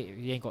heavyweight. If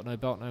he ain't got no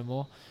belt no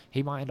more,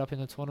 he might end up in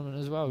the tournament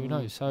as well, who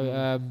knows.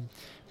 So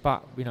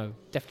but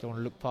definitely want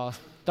to look past,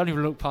 don't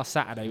even look past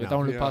Saturday, but don't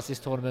want to look past this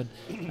tournament.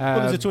 Well,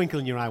 there's a twinkle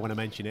in your eye when I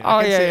mention it.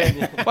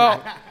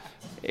 Well,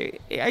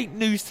 it ain't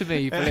news to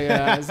me, but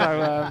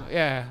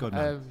Good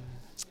man.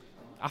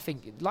 I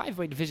think light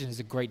heavyweight division is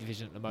a great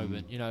division at the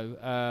moment.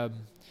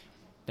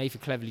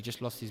 Nathan Cleverly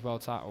just lost his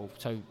world title,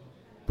 so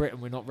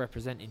Britain we're not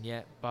representing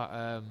yet,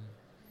 but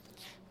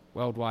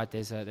worldwide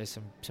there's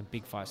some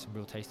big fights, some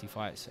real tasty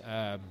fights.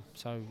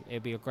 So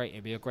it'd be a great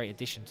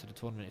addition to the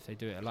tournament if they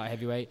do it at light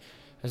heavyweight,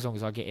 as long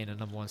as I get in a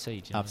number one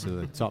seed.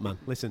 Absolutely. Top man.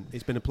 Listen,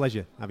 it's been a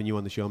pleasure having you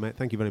on the show, mate.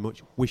 Thank you very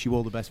much. Wish you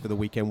all the best for the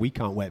weekend. We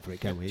can't wait for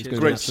it, can we? It's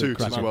great suit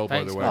as well,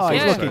 by the way. Oh,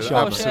 he's looking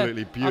sharp.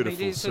 Absolutely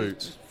beautiful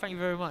suit. Thank you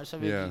very much. I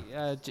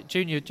mean,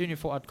 Junior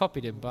thought I'd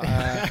copied him, but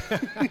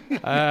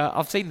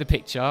I've seen the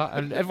picture,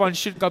 and everyone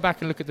should go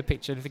back and look at the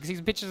picture. And if they can see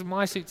some pictures of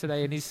my suit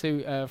today and his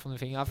suit from the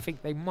thing, I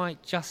think they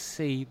might just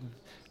see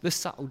the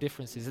subtle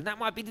differences, and that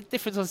might be the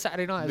difference on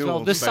Saturday night as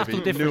well. The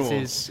subtle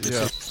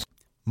differences.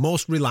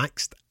 Most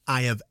relaxed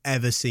I have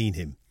ever seen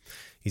him.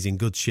 He's in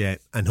good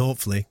shape and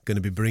hopefully going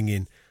to be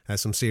bringing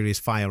some serious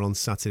fire on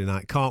Saturday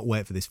night. Can't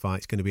wait for this fight.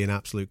 It's going to be an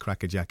absolute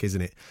crackerjack,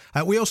 isn't it?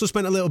 We also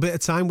spent a little bit of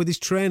time with his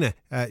trainer,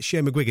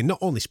 Shane McGuigan, not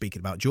only speaking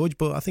about George,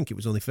 but I think it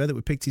was only fair that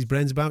we picked his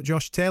brains about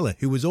Josh Taylor,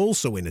 who was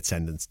also in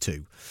attendance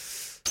too.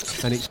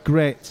 And it's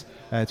great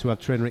to have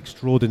trainer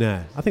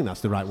extraordinaire. I think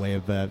that's the right way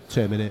of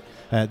terming it.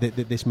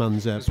 This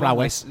man's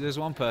prowess. There's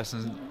one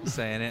person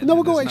saying it. No,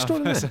 we'll go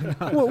extraordinaire.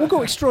 We'll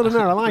go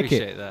extraordinaire. I like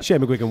it. That. Shane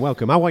McGuigan,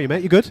 welcome. How are you,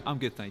 mate? You good? I'm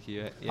good, thank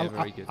you. Yeah,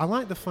 very good. I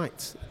like the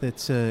fact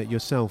that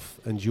yourself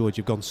and George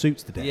have gone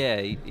suits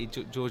today. Yeah,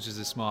 George is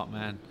a smart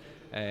man.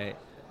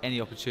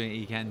 Any opportunity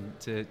he can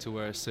to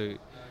wear a suit.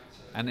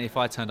 And if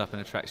I turned up in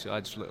a tracksuit,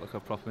 I'd just look like a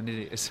proper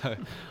idiot. So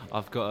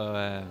I've got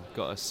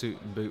a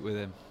suit and boot with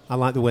him. I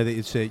like the way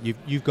that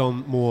you've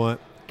gone more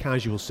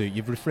casual suit.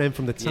 You've refrained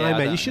from the tie,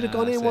 mate. You should have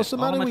gone in. What's the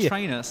matter with you? I'm a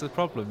trainer. That's the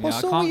problem.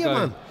 What's wrong with you,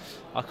 man?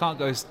 I can't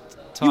go.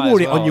 You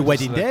wore it on your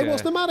wedding day.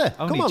 What's the matter?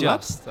 Come on,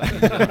 lads.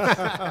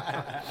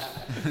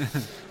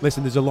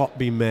 Listen, there's a lot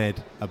being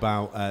made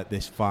about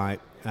this fight.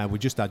 We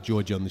just had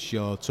George on the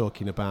show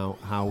talking about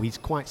how he's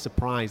quite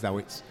surprised how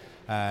it's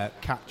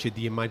captured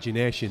the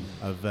imagination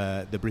of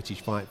the British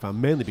fight fan,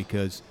 mainly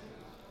because,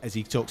 as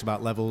he talks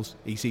about levels,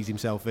 he sees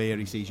himself here,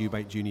 he sees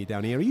Eubank Jr.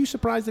 down here. Are you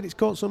surprised that it's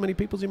caught so many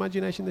people's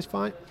imagination, this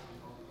fight?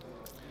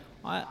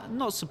 I'm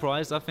not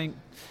surprised. I think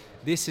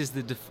this is for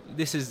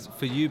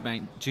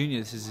Eubank Jr.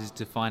 This is his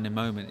defining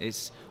moment.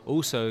 It's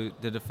also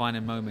the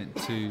defining moment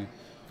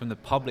from the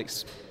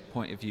public's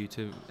point of view,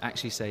 to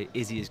actually say,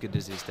 is he as good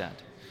as his dad?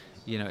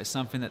 It's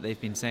something that they've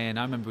been saying.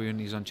 I remember when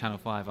he was on Channel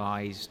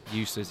 5, he's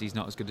useless, he's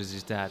not as good as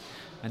his dad.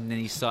 And then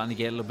he's starting to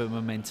get a little bit of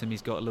momentum,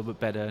 he's got a little bit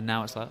better, and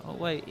now it's like, oh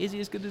wait, is he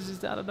as good as his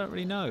dad? I don't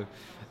really know.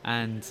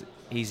 And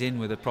he's in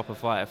with a proper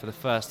fighter for the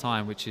first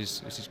time, which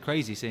is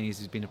crazy, seeing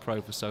he's been a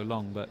pro for so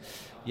long. But,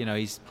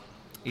 he's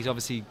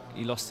obviously,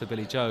 he lost to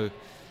Billy Joe.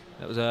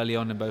 That was early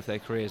on in both their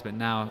careers, but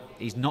now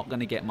he's not going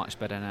to get much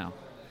better now.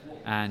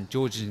 And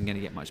George isn't going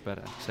to get much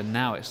better. So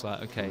now it's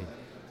like, okay,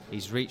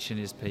 he's reaching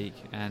his peak,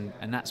 and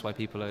that's why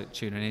people are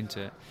tuning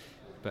into it.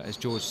 But as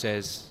George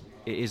says,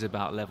 it is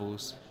about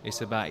levels,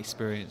 it's about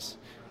experience,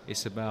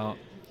 it's about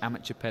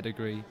amateur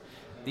pedigree.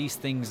 These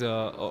things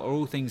are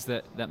all things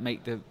that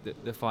make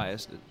the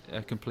fighters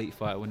a complete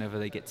fighter whenever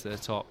they get to the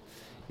top.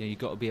 You've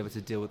got to be able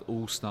to deal with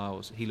all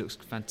styles. He looks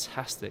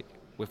fantastic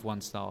with one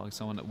style,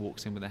 someone that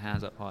walks in with their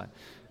hands up high. Have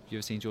you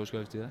ever seen George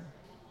Groves do that?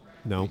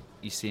 No.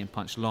 You see him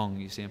punch long,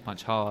 you see him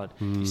punch hard,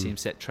 you see him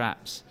set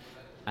traps.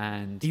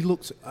 And he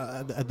looked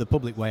at the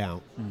public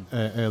workout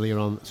earlier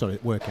on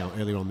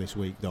this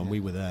week, Don. We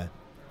were there.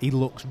 he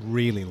looks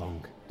really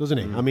long, doesn't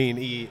he? I mean,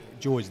 he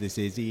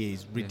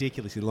is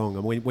ridiculously long.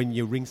 And when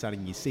you're ringside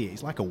and you see it,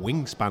 it's like a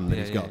wingspan that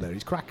he's got there.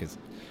 He's crackers.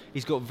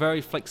 He's got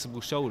very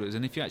flexible shoulders,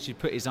 and if you actually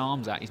put his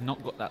arms out, he's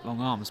not got that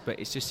long arms, but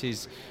it's just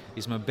his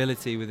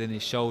mobility within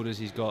his shoulders.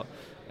 He's got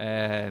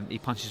he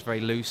punches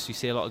very loose. You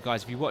see a lot of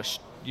guys, if you watch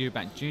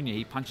Eubank Jr.,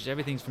 he punches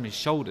everything from his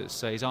shoulders,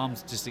 so his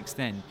arms just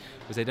extend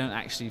because they don't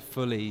actually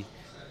fully,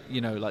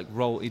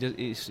 roll.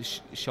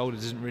 His shoulder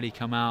doesn't really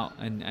come out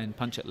and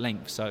punch at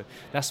length, so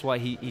that's why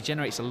he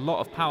generates a lot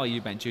of power,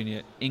 Eubank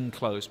Jr., in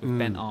close with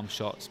bent arm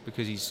shots,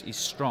 because he's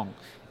strong.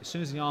 As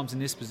soon as the arm's in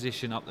this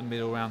position, up the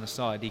middle, around the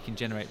side, he can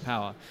generate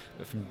power.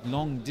 But from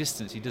long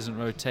distance, he doesn't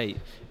rotate,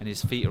 and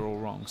his feet are all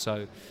wrong.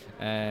 So,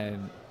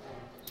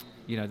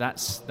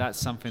 that's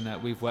something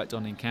that we've worked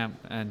on in camp,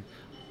 and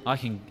I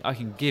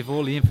can give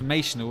all the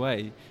information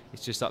away.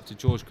 It's just up to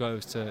George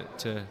Groves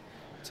to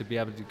be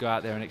able to go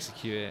out there and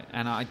execute it.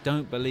 And I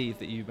don't believe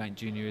that Eubank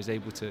Jr. is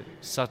able to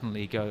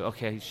suddenly go,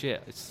 okay,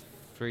 shit, it's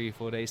 3 or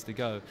 4 days to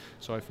go.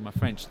 Sorry for my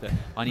French. That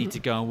I need to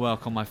go and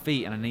work on my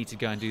feet, and I need to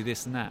go and do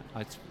this and that.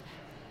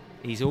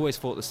 He's always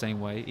fought the same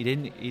way. He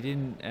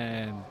didn't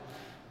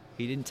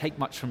take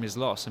much from his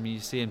loss. I mean, you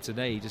see him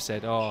today. He just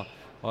said, "Oh,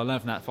 I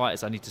learned from that fight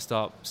is I need to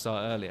start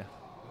earlier."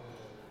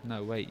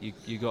 No, wait,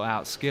 you got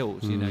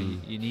out-skilled.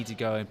 You need to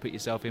go and put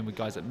yourself in with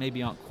guys that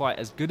maybe aren't quite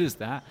as good as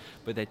that,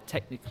 but they're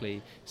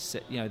technically,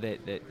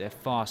 they're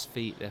fast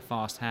feet, they're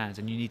fast hands,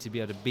 and you need to be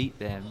able to beat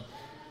them,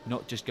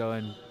 not just go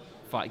and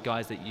fight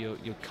guys that you're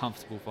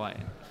comfortable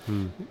fighting.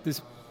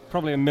 There's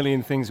probably a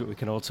million things that we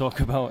can all talk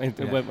about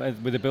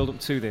with the build-up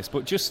to this,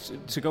 but just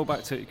to go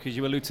back to, because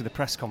you allude to the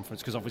press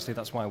conference, because obviously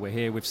that's why we're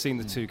here. We've seen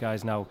the two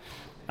guys now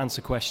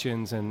answer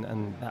questions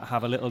and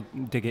have a little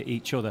dig at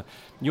each other.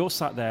 You're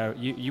sat there,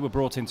 you were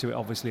brought into it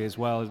obviously as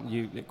well,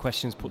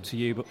 questions put to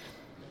you, but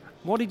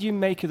what did you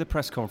make of the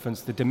press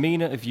conference, the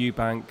demeanour of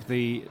Eubank,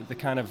 the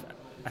kind of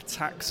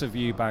attacks of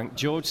Eubank,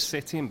 George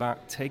sitting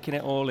back, taking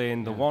it all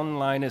in, the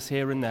one-liners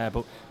here and there,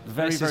 but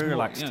very, very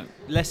relaxed.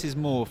 Less is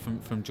more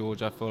from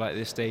George, I feel like, at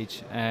this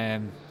stage.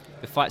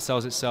 The fight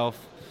sells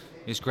itself.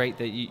 It's great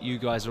that you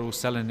guys are all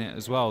selling it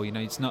as well.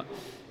 It's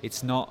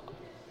not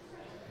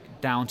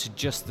down to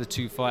just the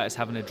two fighters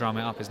having to drum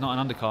it up. It's not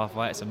an undercard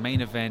fight, it's a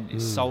main event,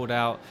 it's sold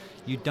out.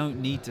 You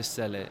don't need to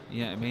sell it,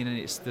 you know what I mean? And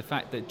it's the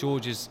fact that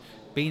George has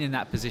been in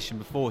that position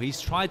before.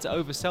 He's tried to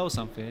oversell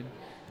something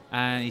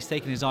and he's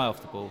taken his eye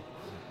off the ball.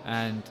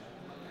 And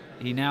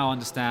he now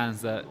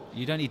understands that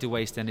you don't need to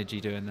waste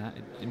energy doing that.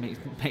 It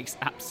makes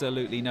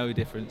absolutely no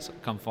difference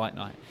come fight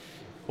night.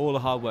 All the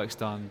hard work's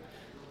done.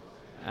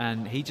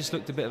 And he just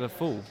looked a bit of a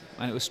fool.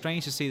 And it was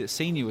strange to see that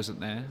Senior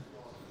wasn't there.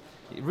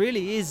 It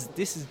really is.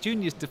 This is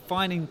Junior's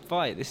defining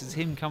fight. This is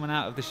him coming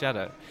out of the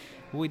shadow.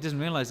 What he doesn't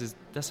realise is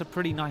that's a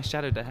pretty nice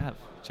shadow to have.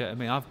 Do you know what I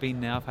mean? I've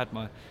been there. I've had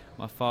my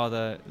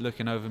father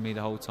looking over me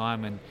the whole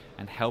time and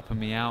helping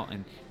me out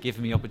and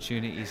giving me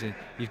opportunities. And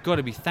you've got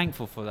to be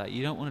thankful for that.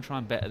 You don't want to try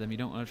and better them. You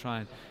don't want to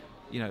try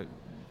and,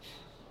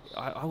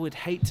 I would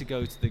hate to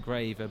go to the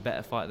grave a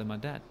better fighter than my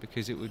dad,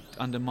 because it would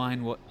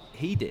undermine what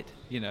he did,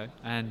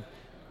 And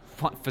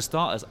for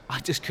starters, I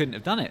just couldn't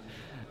have done it.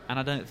 And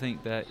I don't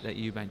think that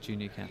Eubank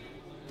Jr. can.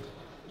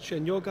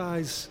 Shane, your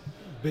guy's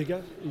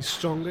bigger, he's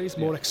stronger, he's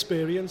more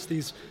experienced,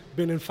 he's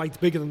been in fights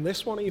bigger than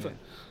this one even.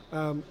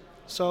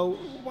 So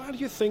why do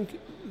you think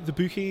the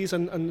bookies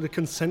and the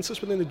consensus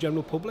within the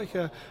general public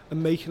are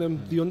making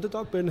him the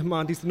underdog, bearing in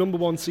mind he's the number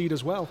one seed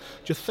as well?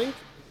 Do you think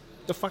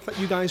the fact that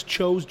you guys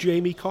chose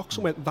Jamie Cox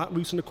and went that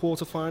route in the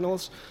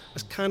quarterfinals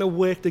has kind of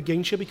worked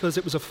against you, because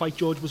it was a fight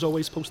George was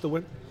always supposed to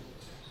win?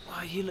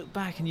 Well, you look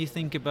back and you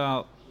think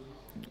about...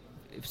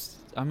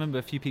 I remember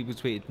a few people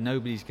tweeted,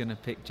 nobody's going to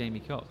pick Jamie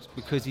Cox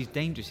because he's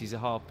dangerous, he's a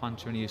hard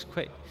puncher and he was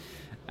quick.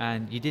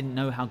 And you didn't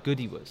know how good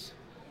he was,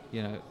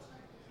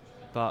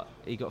 But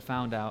he got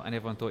found out and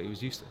everyone thought he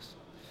was useless.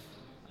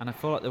 And I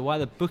feel like why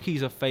the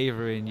bookies are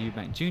favouring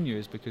Eubank Jr.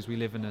 is because we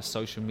live in a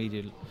social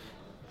media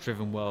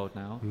driven world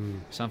now,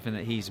 something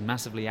that he's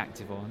massively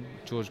active on.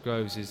 George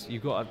Groves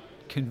you've got to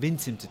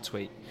convince him to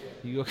tweet.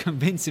 You've got to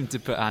convince him to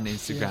put out an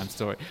Instagram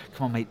story.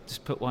 Come on, mate,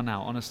 just put one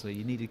out. Honestly,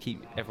 you need to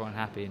keep everyone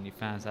happy and your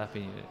fans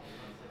happy.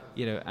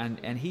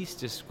 And he's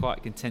just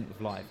quite content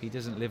with life. He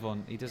doesn't live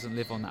on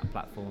that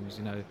platforms.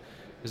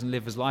 Doesn't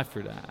live his life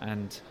through that.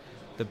 And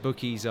the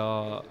bookies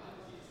are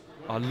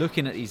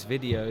looking at these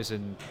videos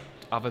and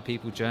other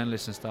people,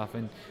 journalists and stuff,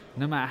 and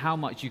no matter how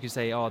much you can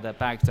say, their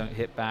bags don't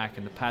hit back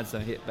and the pads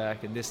don't hit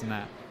back and this and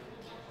that,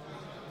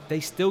 they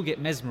still get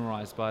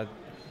mesmerised by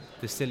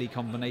the silly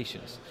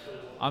combinations.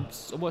 I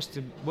watched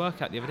him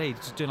work out the other day,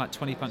 just doing like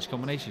 20 punch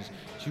combinations.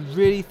 Do you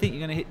really think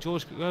you're going to hit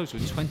George Groves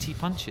with 20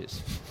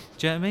 punches?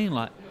 Do you know what I mean?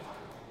 Like,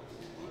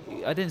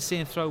 I didn't see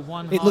him throw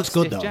one It looks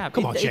good, though. jab.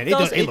 Come on, Shane.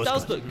 It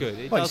does look good.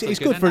 It's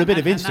good for a bit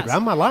of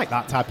Instagram. I like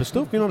that type of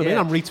stuff. You know what I mean?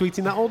 I'm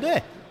retweeting that all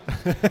day.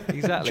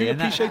 Exactly. Do you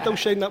appreciate, though,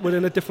 Shane, that we're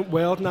in a different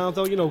world now,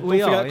 though?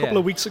 A couple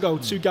of weeks ago,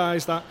 two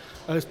guys that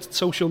are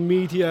social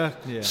media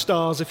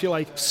stars, if you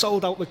like,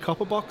 sold out the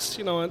Copper Box,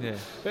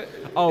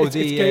 it's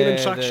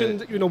gaining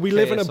traction. We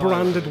live in a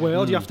branded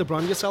world. You have to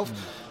brand yourself.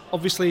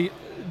 Obviously,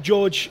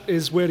 George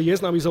is where he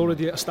is now. He's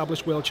already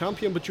established world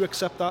champion, but do you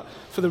accept that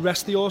for the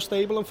rest of your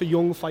stable and for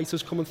young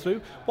fighters coming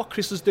through? What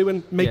Chris is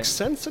doing makes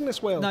sense in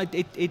this world. No,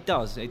 it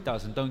does,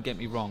 and don't get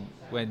me wrong.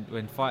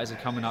 When fighters are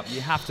coming up,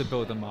 you have to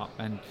build them up,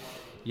 and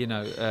you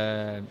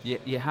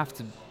have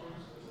to,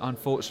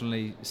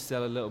 unfortunately,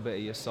 sell a little bit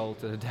of your soul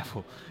to the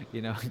devil,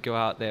 and go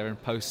out there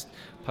and post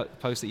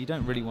that you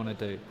don't really want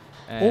to do.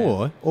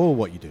 Or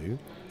what you do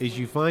is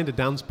you find a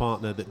dance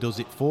partner that does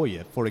it for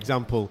you. For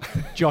example,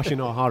 Josh and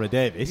O'Hara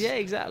Davis. Yeah,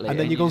 exactly. And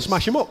then you go and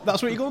smash them up.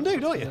 That's what you're going to do,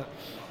 don't you? Yeah.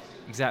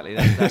 Exactly.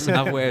 That's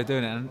another way of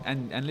doing it.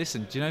 And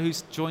listen, do you know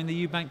who's joined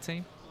the Eubank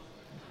team?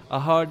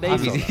 O'Hara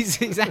Davies.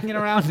 He's hanging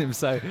around him.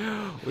 So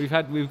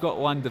we've got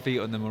one defeat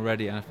on them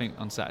already, and I think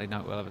on Saturday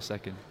night we'll have a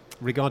second.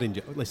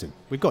 Listen,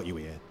 we've got you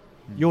here.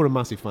 You're a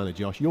massive fan of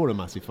Josh. You're a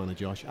massive fan of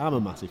Josh. I'm a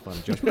massive fan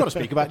of Josh. We've got to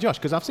speak about Josh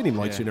because I've seen him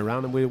loitering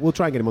around, and we'll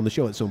try and get him on the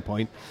show at some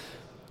point.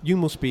 You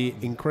must be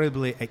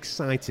incredibly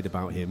excited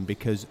about him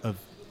because of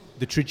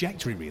the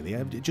trajectory, really.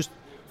 Just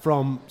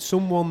from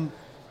someone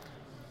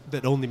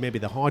that only maybe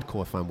the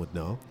hardcore fan would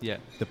know. Yeah.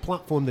 The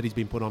platform that he's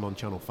been put on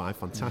Channel 5,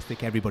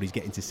 fantastic. Everybody's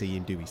getting to see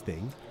him do his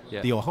thing.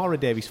 Yeah. The O'Hara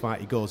Davies fight,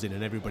 he goes in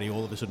and everybody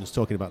all of a sudden is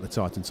talking about the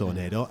Tartan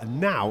Tornado. And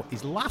now,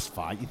 his last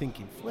fight, you're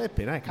thinking,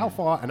 flipping heck, how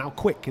far and how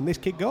quick can this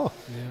kid go?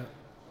 Yeah.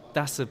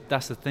 That's the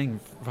thing.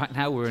 Right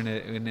now we're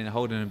in a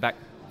holding him back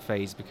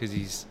phase because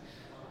he's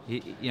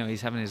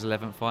having his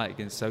 11th fight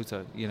against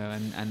Soto,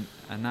 and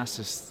that's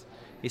just,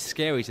 it's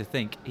scary to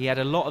think. He had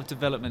a lot of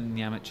development in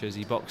the amateurs.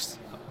 He boxed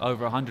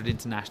over 100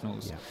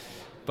 internationals,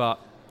 but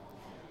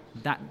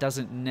that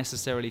doesn't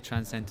necessarily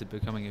transcend to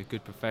becoming a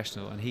good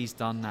professional. And he's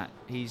done that.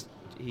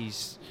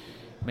 He's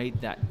made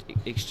that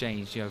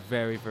exchange,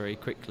 very, very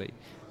quickly,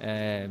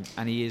 and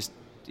he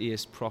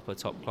is proper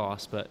top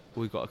class. But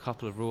we've got a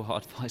couple of real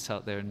hard fights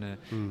out there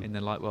in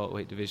the light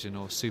welterweight division,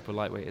 or super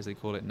lightweight as they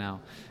call it now,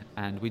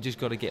 and we just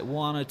got to get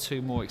one or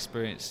two more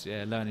experience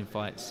learning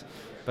fights.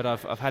 But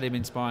I've had him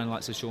inspiring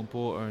likes of Sean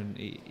Porter, and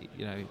he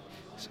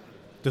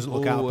doesn't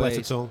look out of place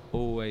at all.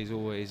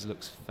 Always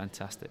looks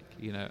fantastic,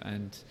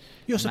 And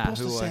you're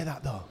supposed to say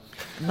that though.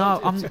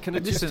 No, I'm.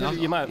 Listen,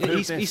 you might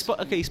have he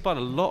spotted a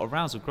lot of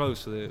rounds of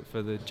growth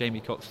for the Jamie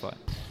Cox fight,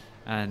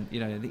 and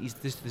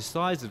the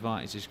size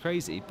advantage is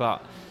crazy,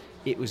 but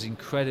it was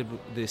incredible.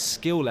 The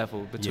skill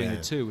level between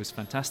the two was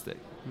fantastic.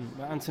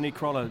 Anthony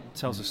Croller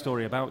tells a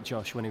story about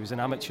Josh when he was an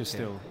amateur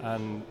still,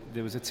 and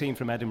there was a team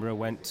from Edinburgh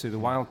went to the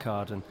wild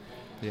card, and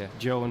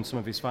Joe and some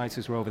of his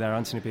fighters were over there,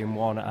 Anthony being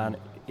one, and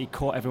he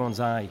caught everyone's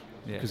eye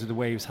because of the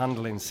way he was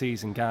handling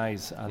seasoned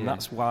guys, and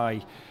that's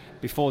why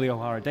before the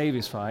O'Hara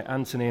Davies fight,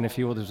 Anthony and a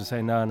few others were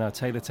saying, no,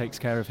 Taylor takes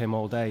care of him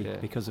all day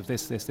because of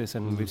this,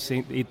 and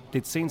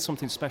they'd seen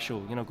something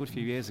special, a good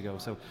few years ago.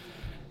 So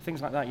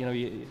things like that,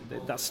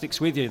 that sticks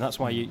with you. That's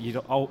why you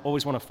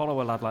always want to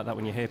follow a lad like that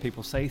when you hear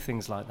people say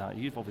things like that.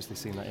 You've obviously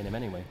seen that in him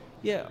anyway.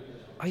 Yeah,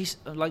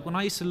 when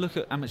I used to look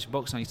at amateur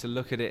boxing, I used to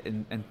look at it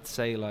and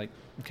say, like,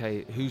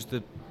 okay, who's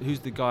the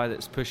guy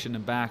that's pushing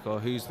them back, or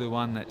who's the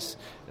one that's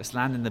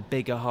landing the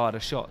bigger, harder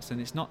shots? And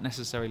it's not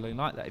necessarily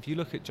like that. If you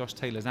look at Josh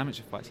Taylor's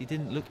amateur fights, he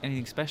didn't look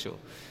anything special.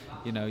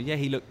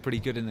 He looked pretty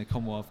good in the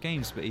Commonwealth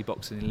Games, but he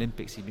boxed in the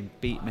Olympics. He'd been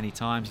beat many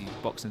times. He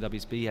boxed in the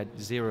WSB. He had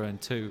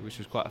 0-2, which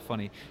was quite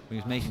funny. When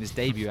he was making his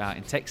debut out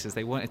in Texas,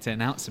 they wanted to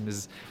announce him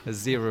as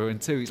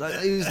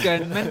 0-2. He was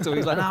going mental.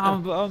 He's like,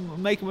 no,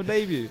 I'm making my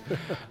debut.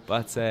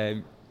 But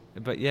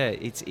yeah,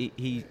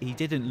 he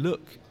didn't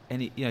look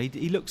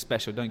he looked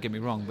special. Don't get me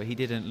wrong, but he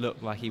didn't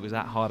look like he was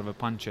that hard of a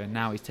puncher. And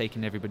now he's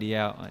taking everybody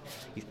out.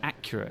 He's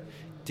accurate.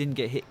 Didn't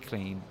get hit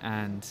clean,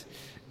 and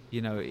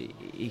he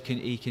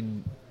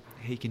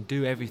can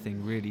do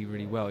everything really,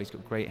 really well. He's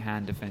got great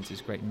hand defenses,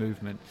 great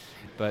movement,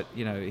 but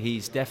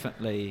he's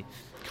definitely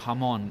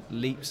come on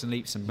leaps and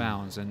leaps and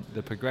bounds, and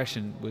the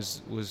progression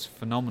was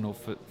phenomenal.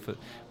 For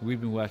we've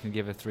been working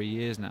together 3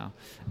 years now,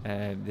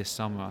 this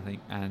summer I think,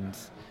 and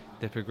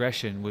the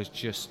progression was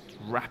just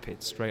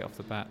rapid straight off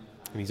the bat.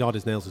 And he's hard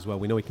as nails as well.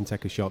 We know he can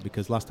take a shot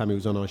because last time he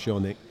was on our show,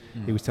 Nick,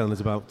 he was telling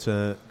us about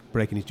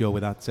breaking his jaw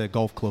with that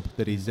golf club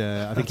that he's,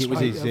 I think it was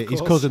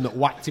his cousin that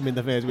whacked him in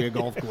the face with a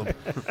golf club,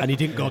 and he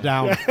didn't go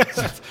down.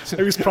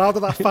 He was proud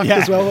of that fact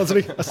as well,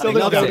 wasn't he? I still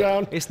didn't go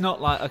down. It's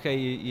not like, okay,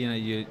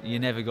 you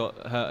never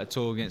got hurt at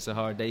all against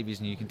O'Hara Davies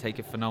and you can take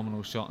a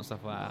phenomenal shot and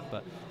stuff like that,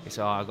 but it's,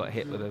 I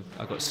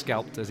got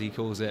scalped, as he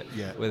calls it,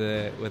 with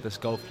a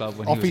golf club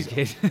when he was a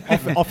kid.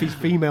 off his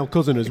female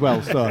cousin as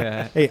well, so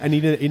and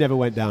he never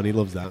went down. He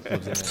loves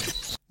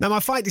that. Now, my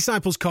Fight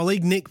Disciples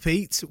colleague, Nick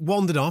Peet,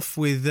 wandered off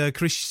with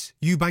Chris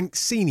Eubank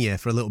Sr.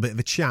 for a little bit of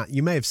a chat.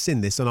 You may have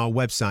seen this on our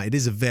website. It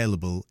is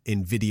available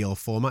in video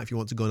format if you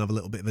want to go and have a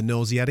little bit of a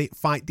nosy at it.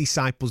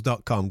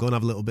 FightDisciples.com. Go and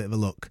have a little bit of a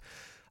look.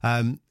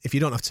 If you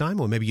don't have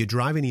time, or maybe you're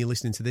driving and you're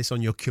listening to this on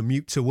your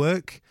commute to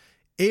work,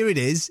 here it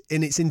is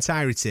in its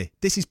entirety.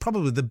 This is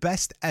probably the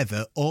best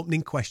ever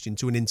opening question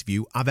to an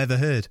interview I've ever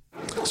heard.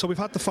 So we've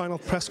had the final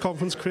press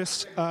conference,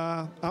 Chris.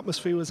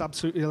 Atmosphere was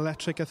absolutely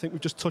electric. I think we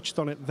just touched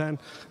on it then,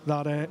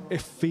 that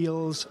it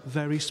feels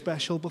very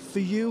special. But for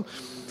you,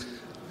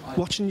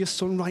 watching your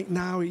son right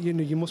now, you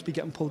know, you must be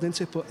getting pulled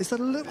into it, but is there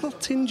a little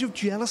tinge of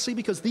jealousy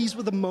because these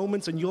were the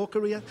moments in your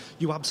career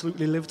you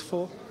absolutely lived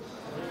for?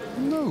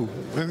 No,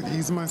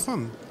 he's my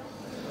son.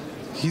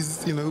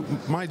 He's, you know,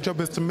 my job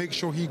is to make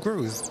sure he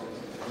grows.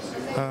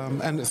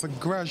 And it's a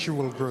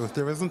gradual growth.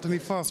 There isn't any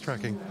fast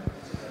tracking.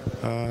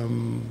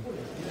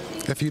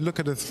 If you look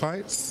at his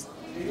fights,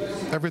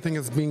 everything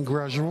has been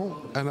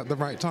gradual and at the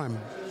right time.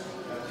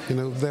 You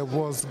know, there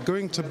was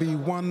going to be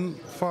one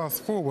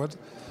fast forward,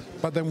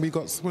 but then we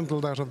got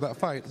swindled out of that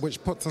fight,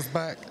 which put us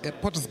back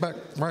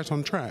right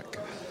on track.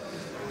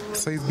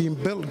 So he's been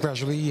built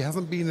gradually. He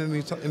hasn't been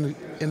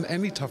in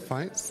any tough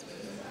fights.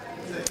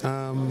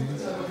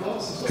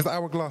 His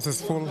hourglass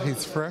is full.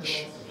 He's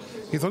fresh.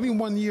 He's only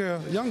 1 year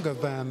younger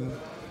than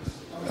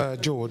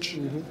George.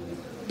 Mm-hmm.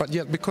 But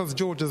yet, because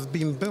George has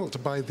been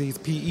built by these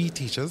PE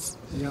teachers,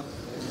 yep,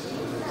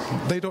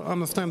 they don't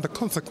understand the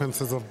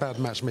consequences of bad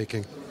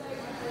matchmaking.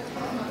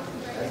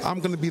 I'm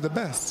going to be the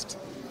best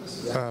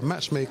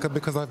matchmaker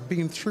because I've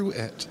been through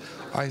it.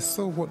 I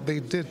saw what they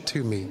did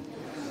to me.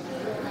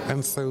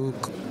 And so,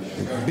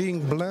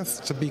 being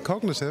blessed to be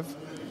cognitive,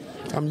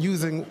 I'm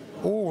using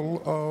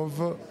all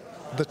of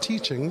the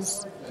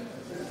teachings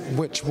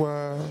which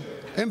were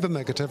in the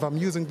negative, I'm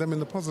using them in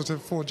the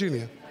positive for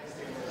Junior.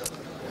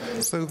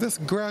 So this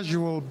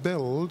gradual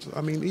build,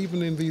 I mean,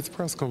 even in these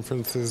press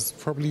conferences,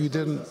 probably you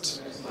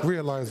didn't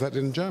realize that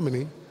in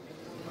Germany,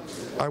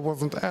 I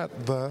wasn't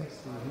at the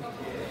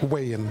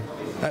weigh-in.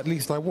 At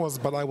least I was,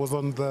 but I was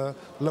on the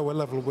lower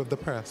level with the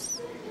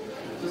press.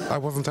 I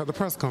wasn't at the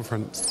press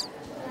conference.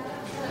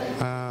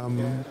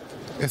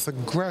 It's a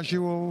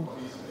gradual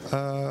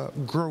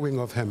growing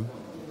of him.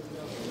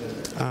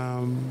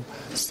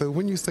 So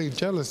when you say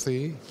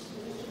jealousy,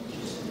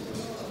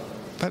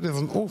 that is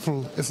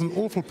it's an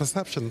awful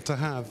perception to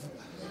have,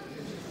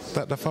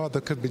 that the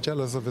father could be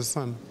jealous of his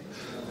son.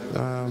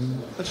 I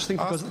just think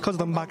because of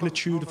the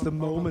magnitude of the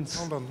moment.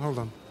 Hold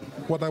on.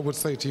 What I would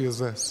say to you is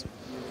this,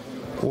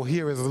 or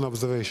here is an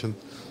observation,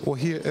 or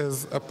here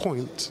is a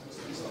point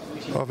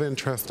of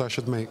interest I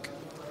should make.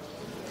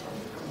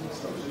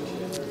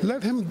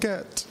 Let him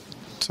get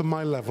to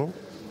my level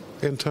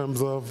in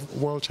terms of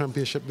World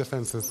Championship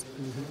defenses.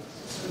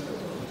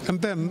 Mm-hmm.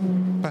 And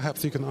then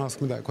perhaps you can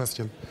ask me that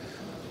question.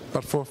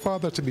 But for a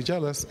father to be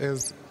jealous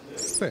is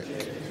sick.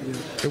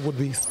 Yeah. It would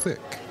be sick.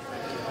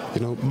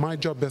 You know, my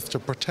job is to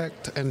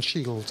protect and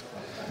shield.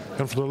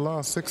 And for the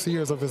last 6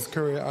 years of his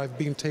career, I've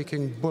been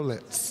taking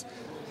bullets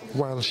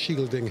while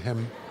shielding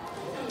him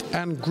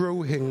and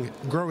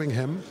growing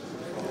him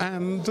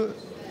and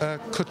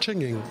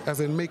ka-chinging, as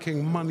in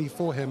making money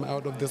for him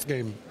out of this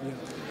game.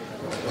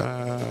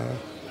 Yeah.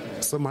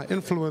 So my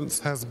influence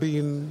has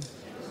been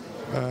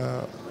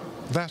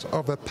that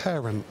of a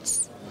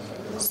parent.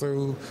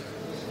 So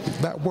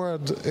that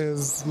word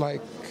is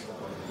like,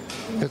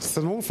 it's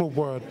an awful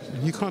word.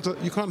 You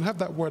can't have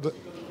that word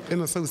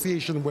in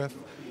association with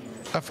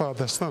a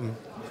father-son.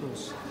 Of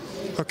course.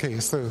 Okay,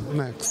 so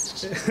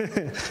next.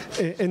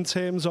 In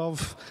terms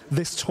of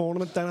this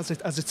tournament, then, as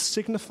it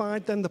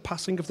signified then the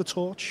passing of the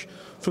torch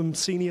from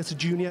senior to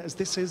junior, is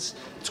this his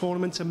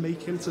tournament to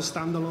make him to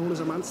stand alone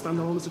as a man, stand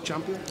alone as a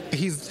champion?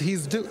 He's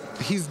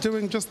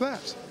doing just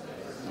that.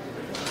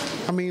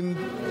 I mean,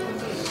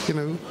 you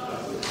know,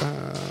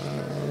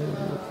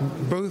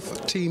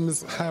 both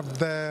teams have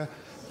their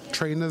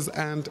trainers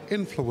and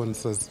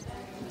influencers,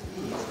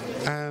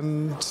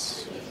 and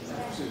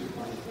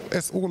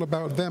it's all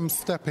about them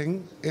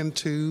stepping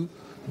into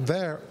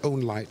their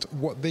own light,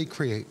 what they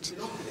create.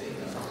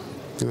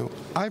 You know,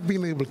 I've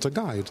been able to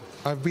guide,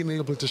 I've been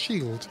able to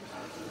shield.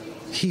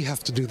 He has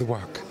to do the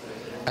work,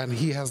 and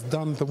he has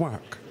done the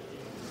work.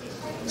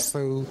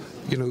 So,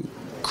 you know,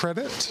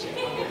 credit.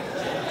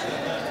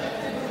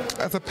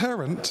 As a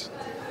parent,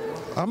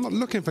 I'm not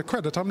looking for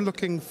credit, I'm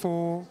looking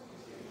for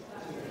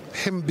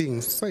him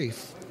being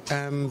safe,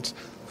 and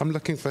I'm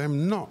looking for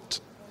him not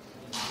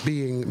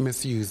being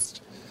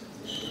misused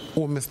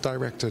or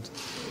misdirected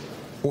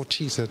or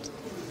cheated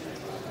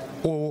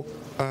or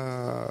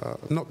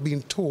not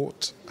being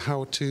taught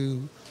how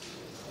to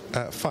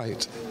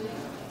fight,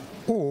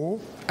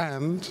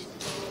 and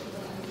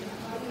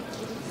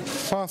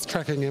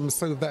fast-tracking him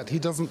so that he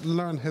doesn't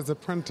learn his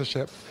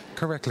apprenticeship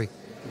correctly.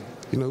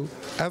 You know,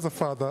 as a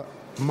father,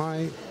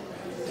 my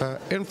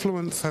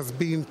influence has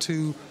been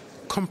to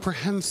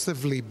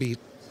comprehensively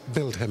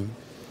build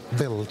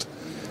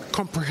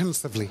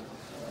comprehensively.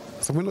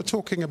 So we're not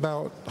talking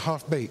about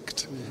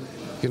half-baked.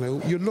 You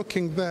know, you're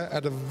looking there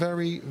at a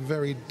very,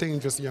 very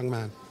dangerous young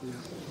man.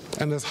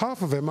 And there's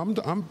half of him,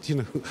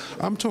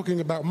 I'm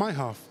talking about my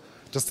half.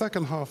 The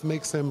second half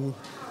makes him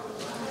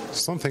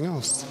something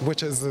else,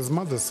 which is his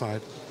mother's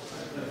side.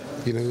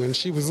 You know, and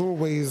she was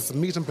always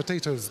meat and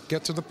potatoes,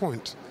 get to the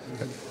point.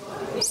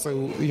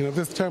 So, you know,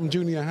 this term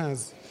Junior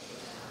has,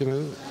 you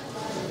know,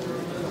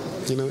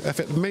 if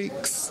it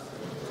makes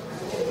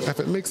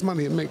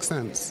money, it makes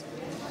sense.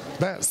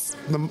 That's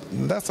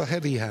a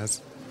head he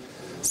has.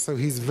 So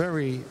he's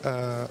very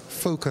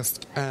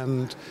focused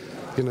and,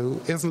 you know,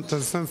 isn't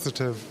as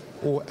sensitive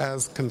or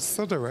as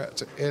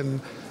considerate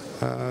in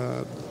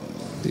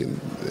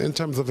in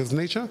terms of his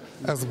nature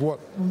as what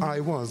I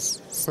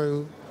was.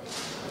 So,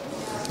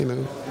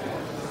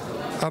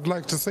 I'd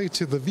like to say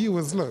to the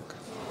viewers, look,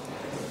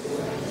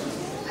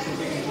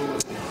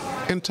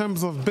 in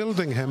terms of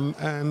building him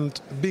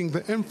and being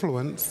the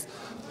influence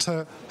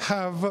to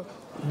have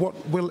what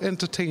will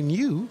entertain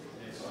you,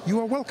 you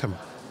are welcome.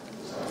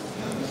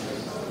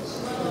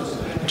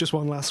 Just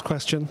one last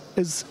question.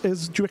 Do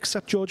you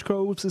accept George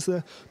Groves as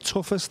the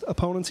toughest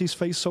opponent he's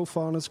faced so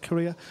far in his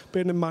career?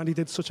 Bearing in mind he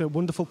did such a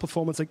wonderful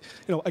performance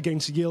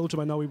against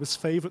Yildirim. I know he was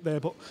favourite there,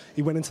 but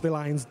he went into the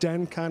Lions'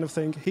 Den kind of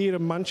thing. Here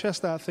in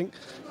Manchester, I think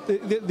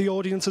the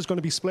audience is going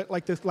to be split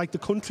like the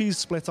country's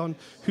split on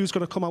who's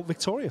going to come out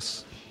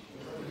victorious.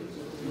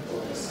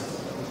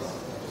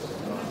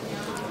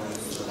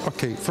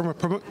 Okay, from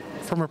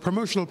a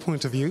promotional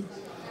point of view,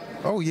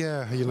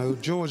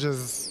 George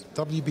is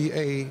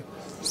WBA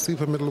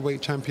super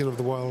middleweight champion of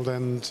the world,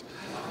 and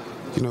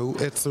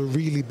it's a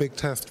really big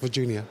test for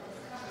Junior,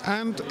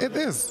 and it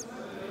is.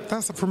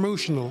 That's a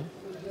promotional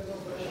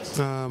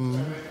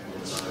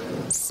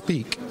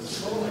speak.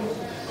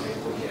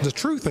 The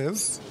truth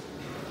is,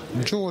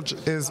 George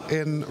is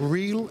in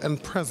real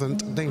and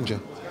present danger.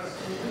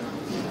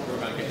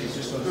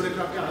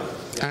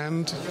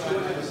 And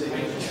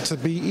to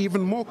be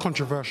even more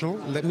controversial,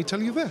 let me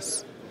tell you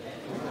this.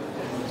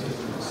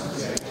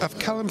 If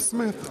Callum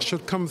Smith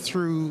should come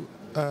through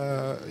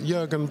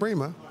Jürgen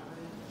Bremer,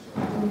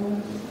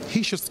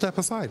 he should step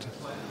aside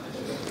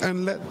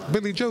and let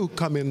Billy Joe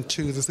come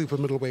into the super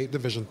middleweight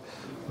division,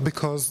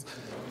 because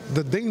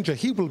the danger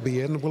he will be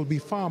in will be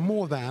far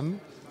more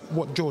than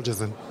what George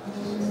is in.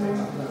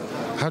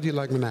 How do you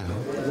like me now?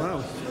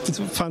 Wow, it's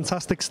a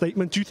fantastic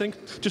statement. Do you think,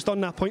 just on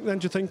that point then,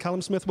 do you think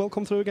Callum Smith will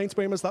come through against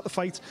Bremer? Is that the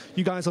fight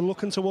you guys are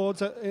looking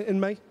towards in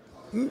May?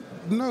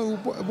 No,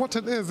 what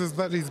it is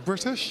that he's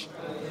British,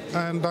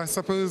 and I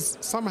suppose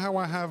somehow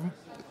I have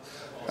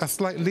a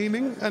slight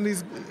leaning, and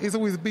he's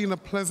always been a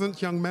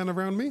pleasant young man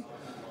around me.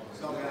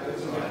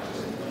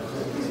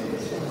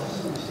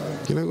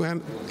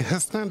 And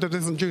his standard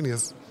isn't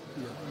Junior's.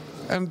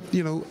 And,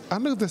 I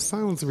know this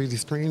sounds really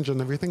strange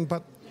and everything,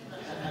 but,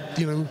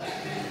 do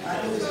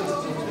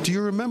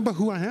you remember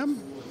who I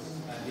am?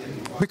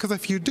 Because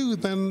if you do,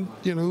 then,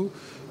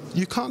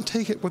 you can't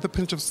take it with a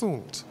pinch of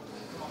salt.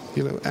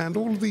 And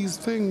all these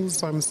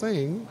things I'm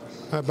saying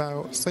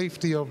about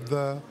safety of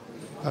the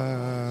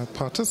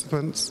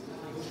participants,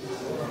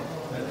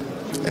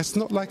 it's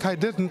not like I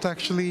didn't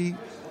actually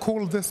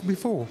call this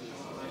before.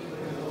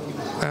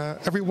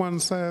 Everyone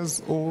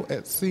says, or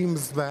it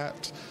seems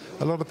that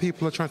a lot of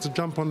people are trying to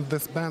jump on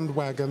this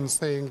bandwagon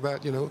saying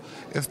that,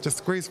 it's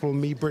disgraceful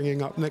me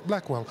bringing up Nick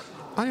Blackwell.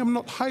 I am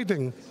not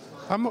hiding.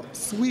 I'm not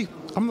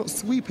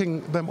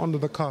sweeping them under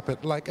the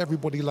carpet like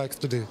everybody likes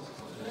to do.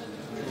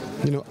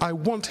 I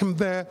want him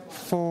there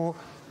for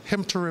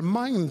him to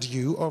remind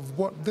you of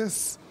what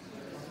this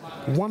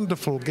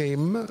wonderful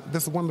game,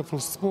 this wonderful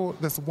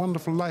sport, this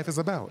wonderful life is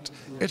about.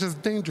 It is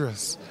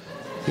dangerous,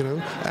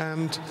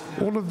 and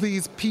all of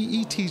these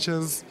PE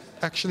teachers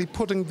actually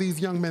putting these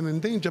young men in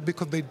danger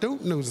because they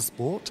don't know the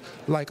sport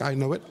like I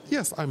know it.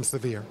 Yes, I'm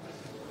severe.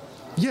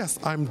 Yes,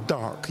 I'm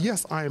dark.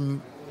 Yes,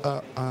 I'm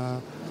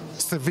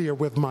severe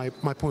with my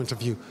point of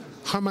view.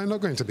 How am I not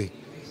going to be?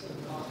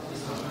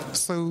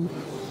 So,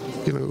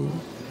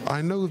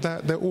 I know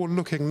that they're all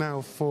looking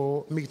now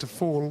for me to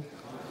fall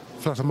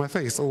flat on my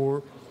face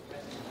or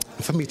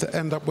for me to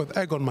end up with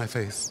egg on my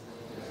face.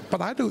 But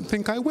I don't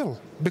think I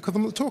will, because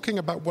I'm not talking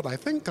about what I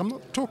think. I'm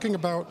not talking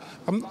about,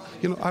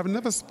 I've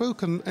never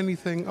spoken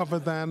anything other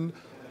than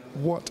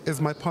what is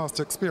my past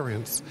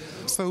experience.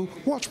 So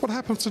watch what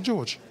happens to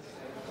George.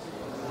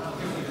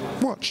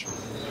 Watch.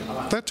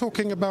 They're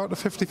talking about a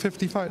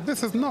 50-50 fight.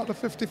 This is not a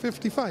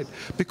 50-50 fight,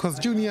 because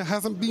Junior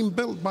hasn't been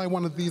built by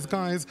one of these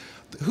guys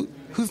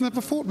who's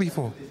never fought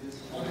before.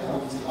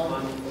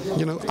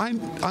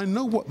 I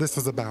know what this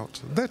is about.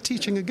 They're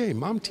teaching a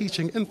game. I'm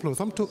teaching influence.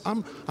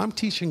 I'm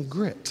teaching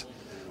grit.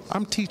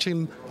 I'm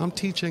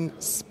teaching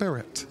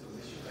spirit.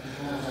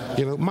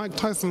 Mike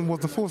Tyson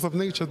was the force of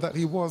nature that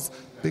he was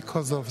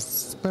because of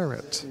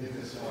spirit.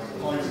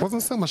 It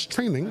wasn't so much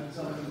training.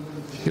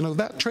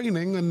 That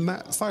training and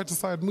that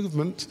side-to-side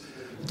movement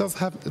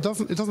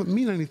doesn't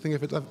mean anything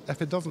if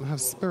it doesn't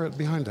have spirit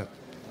behind it.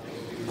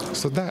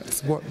 So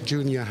that's what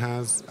Junior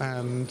has,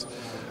 and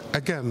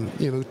again,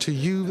 to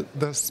you,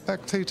 the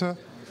spectator,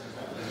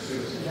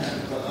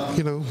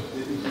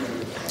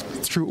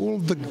 through all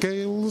the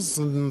gales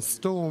and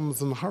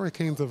storms and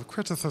hurricanes of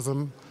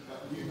criticism,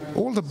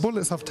 all the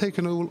bullets I've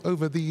taken all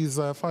over these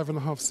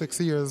 5.5, 6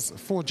 years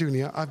for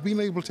Junior, I've been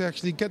able to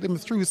actually get him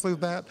through so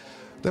that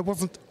there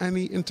wasn't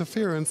any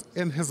interference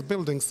in his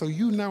building. So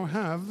you now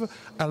have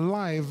a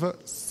live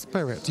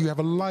spirit. You have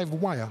a live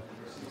wire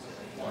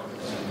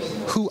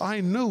who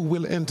I know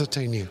will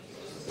entertain you.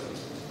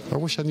 I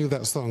wish I knew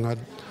that song.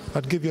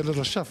 I'd give you a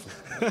little shuffle.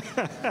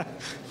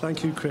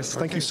 Thank you, Chris.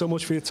 Thank you so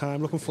much for your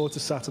time. Looking forward to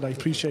Saturday.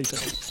 Appreciate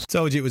it.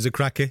 Told you it was a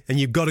cracker, and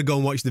you've got to go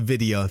and watch the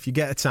video if you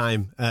get a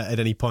time at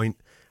any point.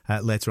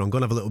 later on. Go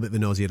and have a little bit of a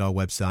nosy at our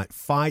website,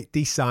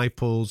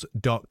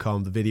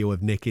 fightdisciples.com. The video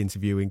of Nick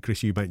interviewing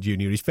Chris Eubank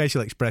Jr. His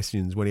facial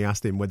expressions when he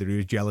asked him whether he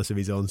was jealous of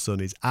his own son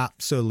is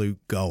absolute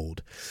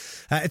gold.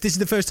 If this is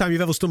the first time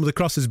you've ever stumbled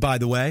across us, by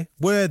the way,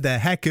 where the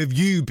heck have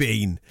you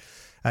been?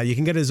 You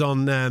can get us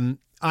on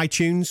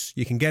iTunes.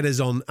 You can get us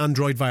on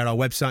Android via our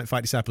website,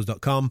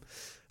 fightdisciples.com.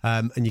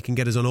 And you can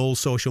get us on all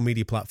social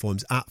media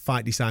platforms at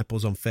Fight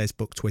Disciples on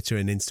Facebook, Twitter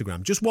and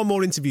Instagram. Just one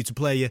more interview to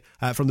play you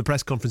from the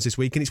press conference this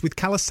week, and it's with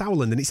Calla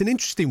Sowland, and it's an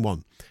interesting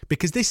one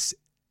because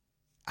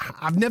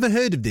I've never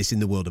heard of this in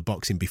the world of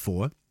boxing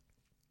before,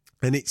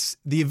 and it's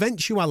the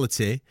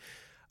eventuality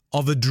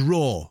of a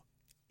draw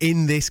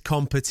in this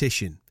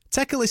competition.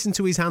 Take a listen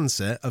to his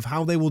answer of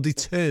how they will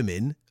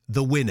determine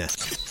the winner.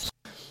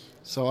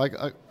 So I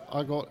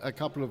got a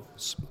couple of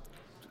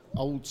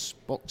old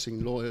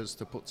boxing lawyers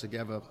to put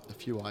together a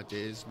few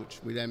ideas, which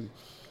we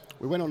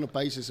went on the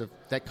basis of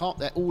there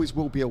always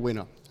will be a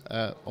winner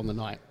on the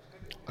night,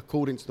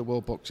 according to the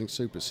World Boxing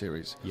Super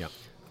Series. Yeah.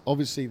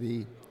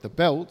 Obviously, the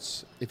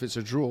belts, if it's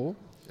a draw,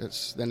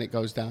 then it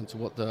goes down to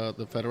what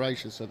the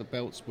federation. So the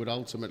belts would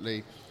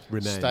ultimately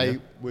stay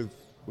with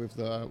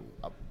the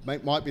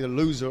might be the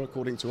loser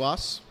according to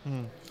us,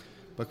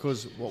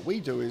 because what we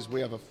do is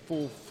we have a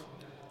fourth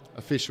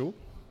official.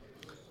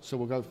 So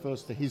we'll go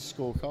first to his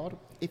scorecard.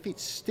 If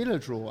it's still a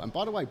draw, and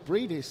by the way,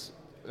 Breedis,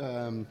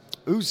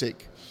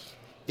 Usyk,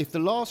 if the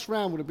last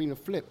round would have been a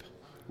flip,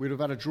 we'd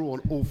have had a draw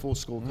on all four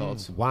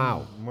scorecards.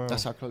 Wow.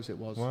 That's how close it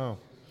was. Wow.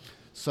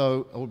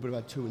 So I would have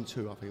had 2 and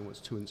 2. I think it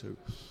was 2 and 2.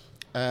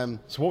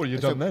 So what would you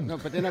have done then? No,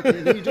 but then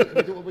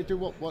we do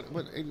what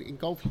in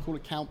golf you call a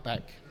count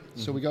back.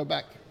 So we go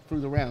back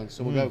through the rounds.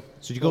 So we'll go.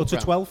 So you go to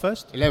 12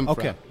 first? 11th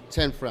round,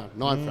 10th round,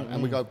 9th round,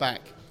 and we go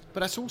back. But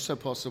that's also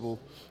possible.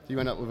 You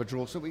end up with a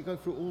draw. So we go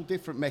through all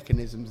different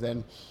mechanisms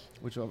then,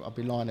 which I'd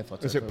be lying if I.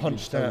 Is it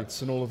punch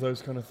stats and all of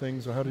those kind of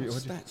things, or how do you?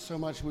 Stats so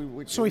much. We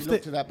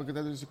looked at that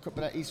because but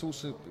that is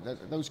also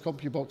those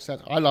CompuBox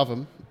stats. I love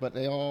them, but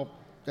they are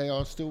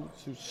still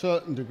to a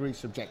certain degree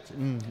subjective.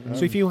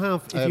 So if you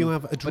have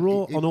a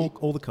draw on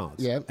all the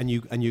cards, and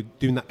you're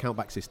doing that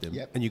countback system,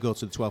 and you go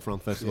to the 12th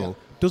round first of all,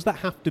 does that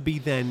have to be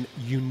then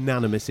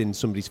unanimous in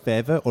somebody's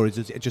favour, or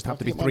does it just have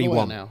to be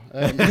 3-1 now?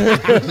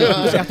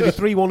 Does it have to be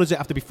 3-1, or does it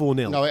have to be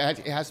 4-0? No, it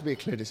has to be a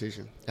clear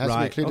decision. It has to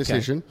be a clear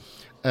decision.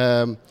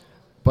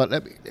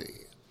 But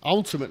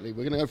ultimately,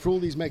 we're going to go through all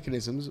these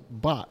mechanisms,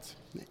 but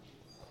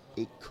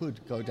it could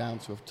go down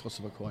to a toss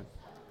of a coin.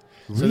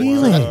 Really?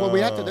 So that's what we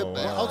had to do.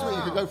 Ultimately,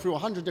 you could go through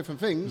 100 different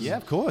things. Yeah,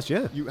 of course,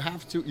 yeah. You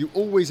have to. You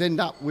always end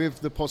up with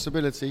the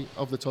possibility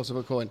of the toss of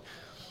a coin.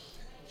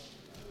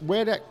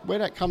 Where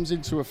that comes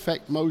into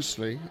effect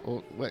mostly,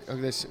 or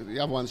the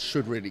other ones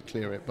should really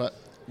clear it, but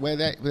where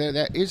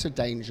there is a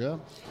danger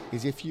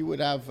is if you would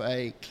have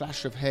a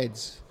clash of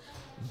heads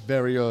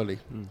very early,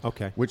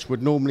 which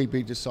would normally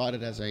be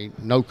decided as a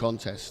no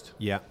contest.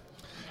 Yeah.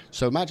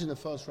 So imagine the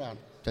first round.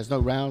 There's no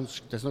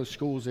rounds. There's no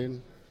scores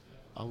in.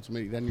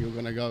 Ultimately, then you're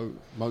going to go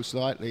most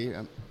likely,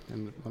 and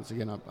once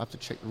again, I have to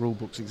check the rule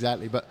books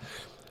exactly, but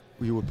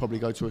we would probably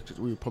go for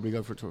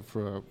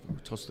a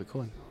toss of the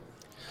coin.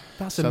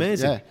 That's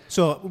amazing. Yeah.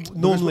 So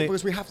normally,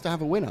 because we have to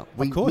have a winner,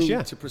 we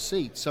need to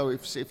proceed. So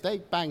if they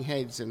bang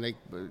heads and they,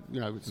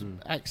 it's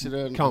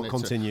accident, can't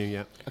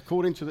continue.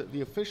 According to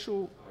the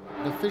official.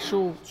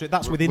 So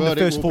that's within the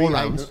first 4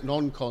 rounds.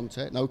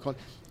 Non-contact, no con.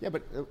 Yeah,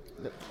 but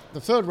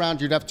the third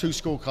round you'd have 2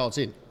 scorecards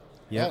in.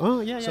 Yeah.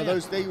 So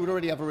those there you would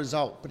already have a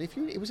result. But if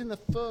it was in the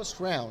first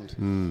round,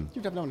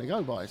 you'd have no one to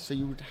go by. So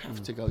you would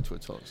have to go to a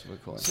toss of a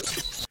coin.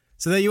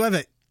 So there you have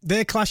it.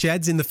 They clash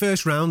heads in the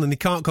first round and they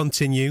can't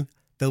continue.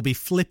 They'll be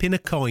flipping a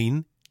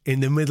coin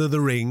in the middle of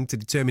the ring to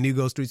determine who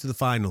goes through to the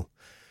final.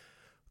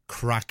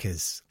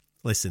 Crackers.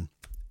 Listen,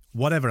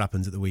 whatever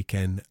happens at the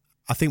weekend,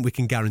 I think we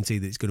can guarantee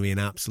that it's going to be an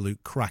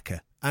absolute cracker.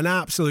 An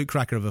absolute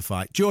cracker of a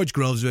fight. George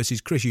Groves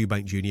versus Chris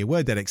Eubank Jr.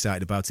 We're dead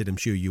excited about it. I'm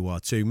sure you are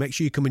too. Make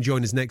sure you come and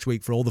join us next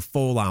week for all the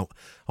fallout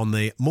on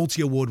the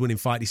multi-award-winning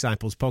Fight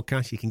Disciples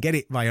podcast. You can get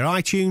it via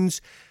iTunes,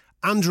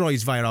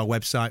 Androids via our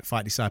website,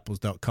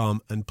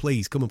 fightdisciples.com. And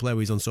please come and play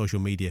with us on social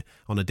media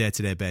on a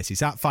day-to-day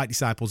basis at Fight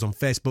Disciples on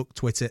Facebook,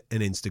 Twitter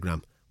and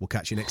Instagram. We'll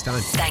catch you next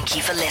time. Thank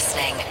you for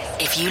listening.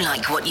 If you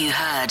like what you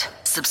heard,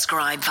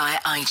 subscribe via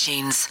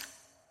iTunes.